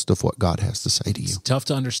most of what God has to say to you. It's tough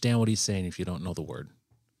to understand what he's saying if you don't know the word.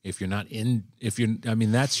 That's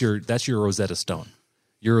your Rosetta Stone.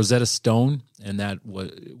 Your Rosetta Stone, and that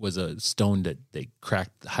was a stone that they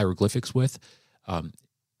cracked hieroglyphics with.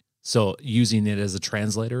 So using it as a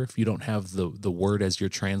translator, if you don't have the word as your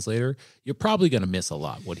translator, you're probably going to miss a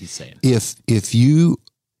lot what he's saying. If you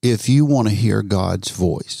want to hear God's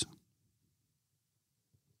voice,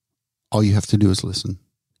 all you have to do is listen.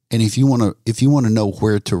 And if you want to know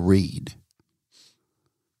where to read,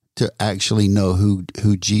 to actually know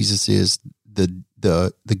who Jesus is,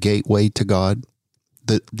 the gateway to God,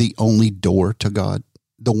 the only door to God,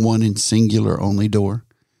 the one in singular only door,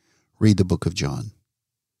 read the book of John.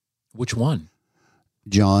 Which one?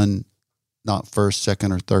 John, not first,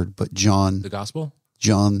 second, or third, but John. The gospel?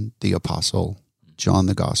 John the apostle, John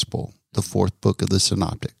the gospel, the 4th book of the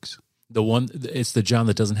synoptics. It's the John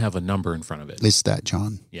that doesn't have a number in front of it. It's that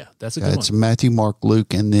John. Yeah, that's a good one. It's Matthew, Mark,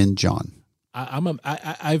 Luke, and then John.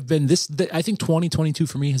 I think 2022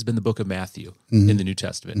 for me has been the book of Matthew in the New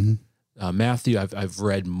Testament. Mm-hmm. Matthew, I've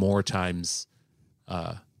read more times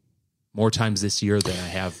this year than I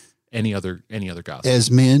have any other gospel.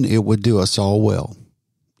 As men, it would do us all well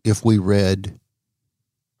if we read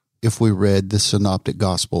the synoptic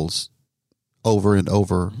gospels over and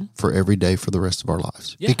over for every day for the rest of our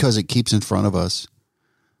lives, because it keeps in front of us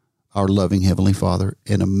our loving Heavenly Father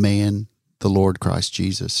and a man, the Lord Christ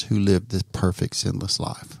Jesus, who lived this perfect, sinless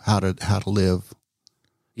life. How to live.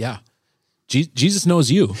 Yeah, Jesus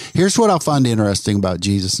knows you. Here's what I find interesting about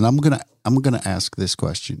Jesus, and I'm gonna ask this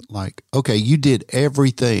question: like, okay, you did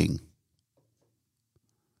everything,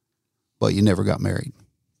 but you never got married.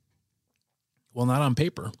 Well, not on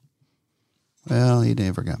paper. Well, he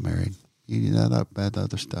never got married. That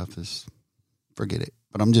other stuff is, forget it.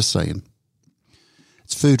 But I'm just saying,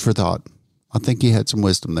 it's food for thought. I think he had some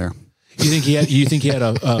wisdom there. You think he had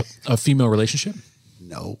a female relationship?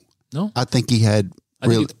 No. I think he had. I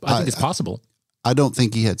think it's possible. I don't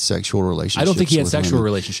think he had sexual relationships. I don't think he had sexual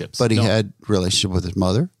relationships, but he had relationship with his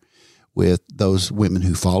mother, with those women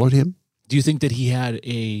who followed him. Do you think that he had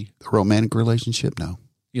a romantic relationship? No.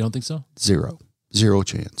 You don't think so? Zero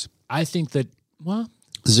chance. I think that,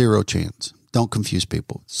 zero chance. Don't confuse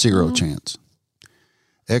people. Zero chance.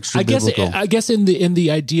 Extra biblical. I guess in the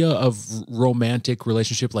idea of romantic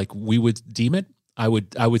relationship, like we would deem it, I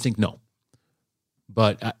would think no.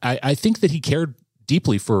 But I think that he cared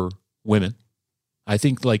deeply for women. I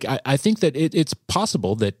think that it's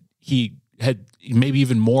possible that he had maybe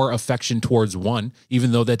even more affection towards one,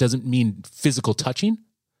 even though that doesn't mean physical touching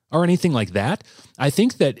or anything like that. I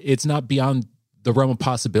think that it's not beyond the realm of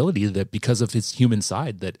possibility that because of his human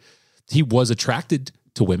side that he was attracted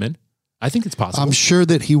to women. I think it's possible. I'm sure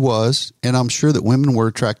that he was, and I'm sure that women were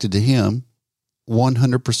attracted to him.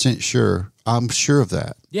 100% sure. I'm sure of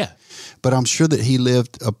that. Yeah. But I'm sure that he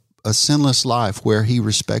lived a sinless life where he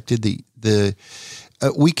respected the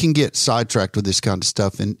we can get sidetracked with this kind of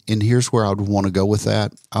stuff. And here's where I would want to go with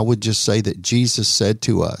that. I would just say that Jesus said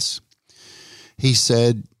to us, he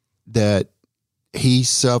said that he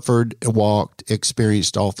suffered, walked,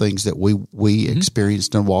 experienced all things that we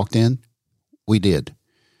experienced and walked in. We did.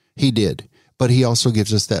 He did. But he also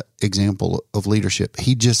gives us that example of leadership.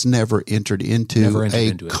 He just never entered into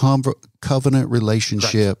a covenant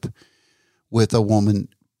relationship with a woman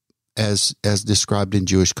as described in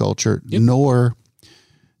Jewish culture, nor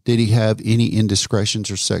did he have any indiscretions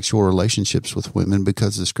or sexual relationships with women,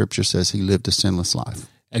 because the scripture says he lived a sinless life.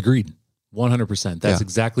 Agreed. 100%. That's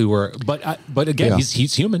exactly where, but again,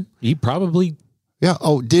 he's human. He probably. Yeah.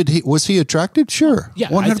 Oh, was he attracted? Sure. Yeah.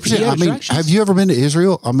 100%. I mean, have you ever been to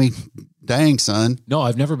Israel? I mean, dang, son. No,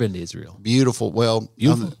 I've never been to Israel. Beautiful. Well,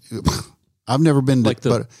 I've never been to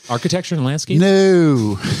the architecture and landscape.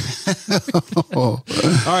 No. All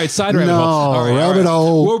right, side rabbit hole. All right, rabbit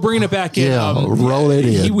hole. We're bringing it back in. Yeah, roll it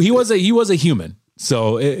in. He was a human,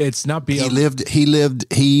 so it's not beyond.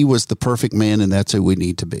 He was the perfect man, and that's who we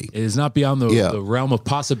need to be. It is not beyond the realm of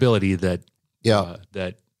possibility that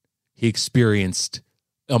that he experienced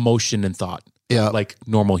emotion and thought, like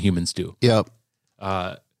normal humans do. Yeah.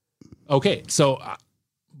 Okay, so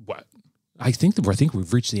I think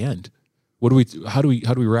we've reached the end. How do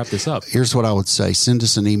we wrap this up? Here's what I would say. Send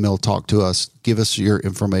us an email, talk to us, give us your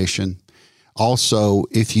information. Also,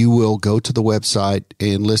 if you will go to the website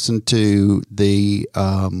and listen to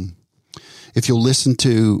if you'll listen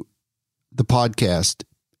to the podcast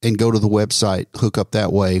and go to the website, hook up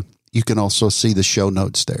that way, you can also see the show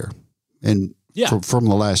notes there. And from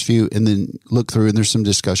the last few, and then look through, and there's some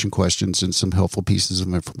discussion questions and some helpful pieces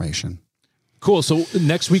of information. Cool. So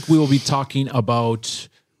next week we will be talking about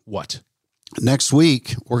what? Next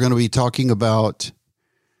week, we're going to be talking about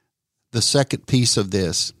the second piece of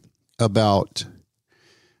this, about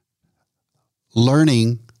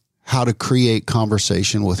learning how to create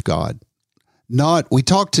conversation with God. We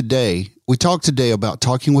talked today about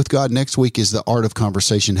talking with God. Next week is the art of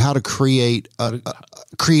conversation, how to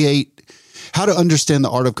how to understand the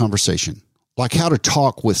art of conversation, like how to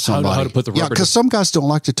talk with somebody. How to put the rubber because some guys don't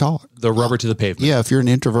like to talk. The rubber to the pavement. Yeah, if you're an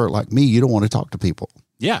introvert like me, you don't want to talk to people.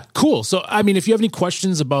 Yeah, cool. So, I mean, if you have any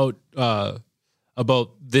questions about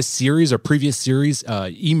this series or previous series,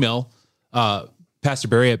 email Pastor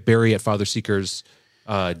Barry at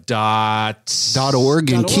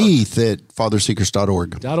fatherseekers.org and Keith at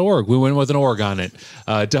fatherseekers.org. We went with an org on it.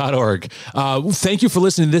 .org. Thank you for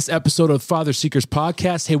listening to this episode of Father Seekers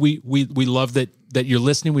Podcast. Hey, we love that you're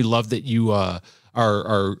listening. We love that you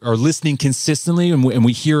are listening consistently, and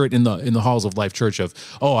we hear it in the halls of Life Church of,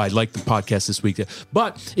 I like the podcast this week.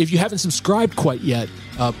 But if you haven't subscribed quite yet,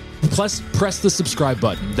 press the subscribe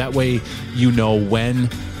button. That way you know when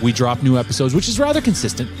we drop new episodes, which is rather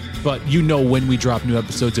consistent, but you know when we drop new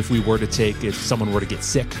episodes. If someone were to get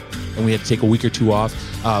sick and we had to take a week or two off,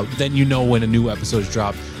 then you know when a new episode is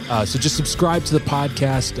dropped. So just subscribe to the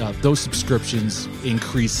podcast. Those subscriptions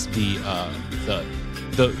increase the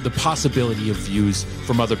possibility of views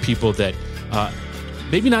from other people that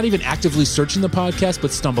maybe not even actively searching the podcast,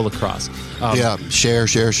 but stumble across. Share.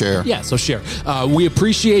 Yeah, so share. We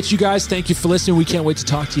appreciate you guys. Thank you for listening. We can't wait to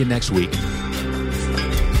talk to you next week.